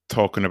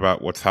talking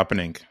about what's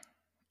happening,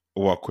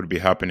 what could be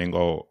happening,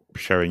 or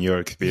sharing your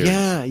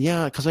experience.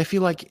 Yeah, because I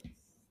feel like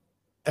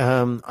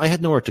I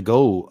had nowhere to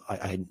go.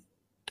 I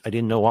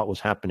didn't know what was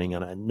happening,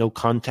 and I had no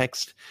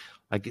context.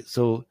 And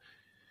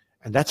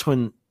that's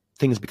when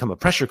things become a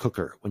pressure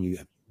cooker, when you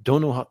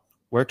don't know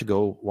where to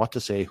go, what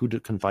to say, who to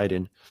confide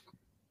in.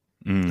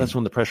 That's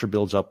when the pressure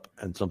builds up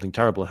and something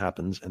terrible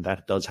happens, and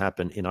that does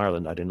happen in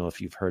Ireland. I don't know if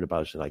you've heard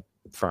about like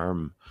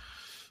farm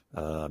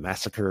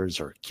massacres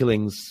or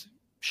killings,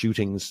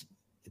 shootings.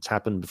 It's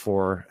happened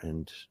before,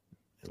 and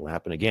it'll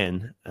happen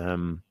again.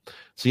 So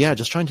yeah,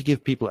 just trying to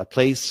give people a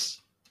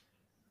place,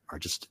 or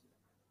just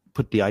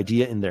put the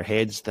idea in their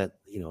heads that,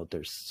 you know,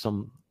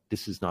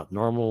 this is not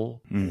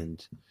normal,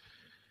 and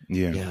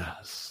yeah.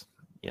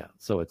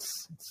 So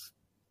it's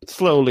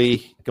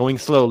going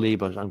slowly,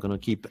 but I'm going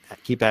to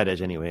keep at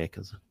it anyway.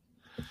 Because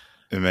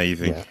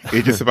amazing,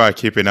 it's just about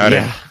keeping at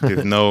it.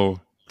 There's no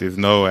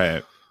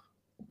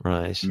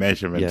right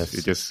measurement. Yes.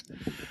 It just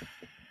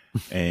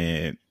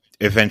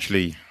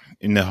eventually,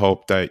 in the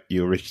hope that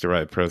you reach the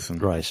right person.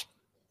 Right.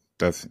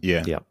 That's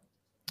yeah.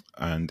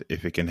 And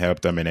if it can help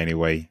them in any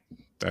way,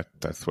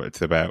 that's what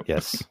it's about.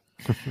 Yes.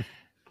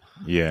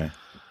 Yeah.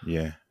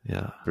 Brilliant.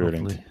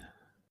 Hopefully.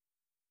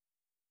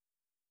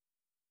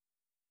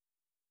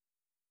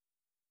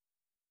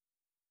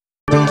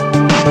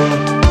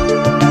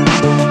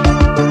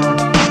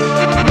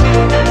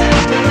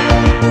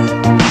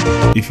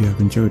 If you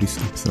have enjoyed this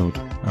episode,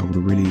 I would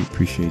really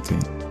appreciate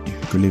it if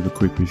you could leave a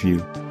quick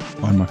review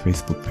on my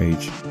Facebook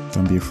page,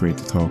 Don't Be Afraid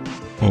to Talk,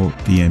 or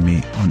DM me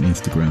on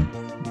Instagram.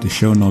 The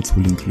show notes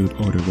will include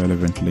all the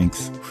relevant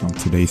links from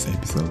today's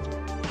episode.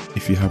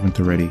 If you haven't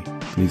already,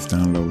 please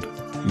download,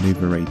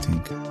 leave a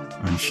rating,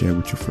 and share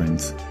with your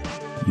friends.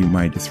 You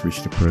might just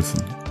reach the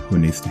person who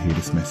needs to hear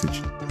this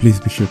message. Please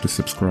be sure to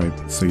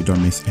subscribe so you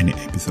don't miss any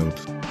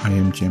episodes. I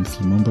am James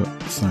Lumumba,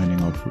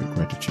 signing off with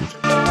gratitude.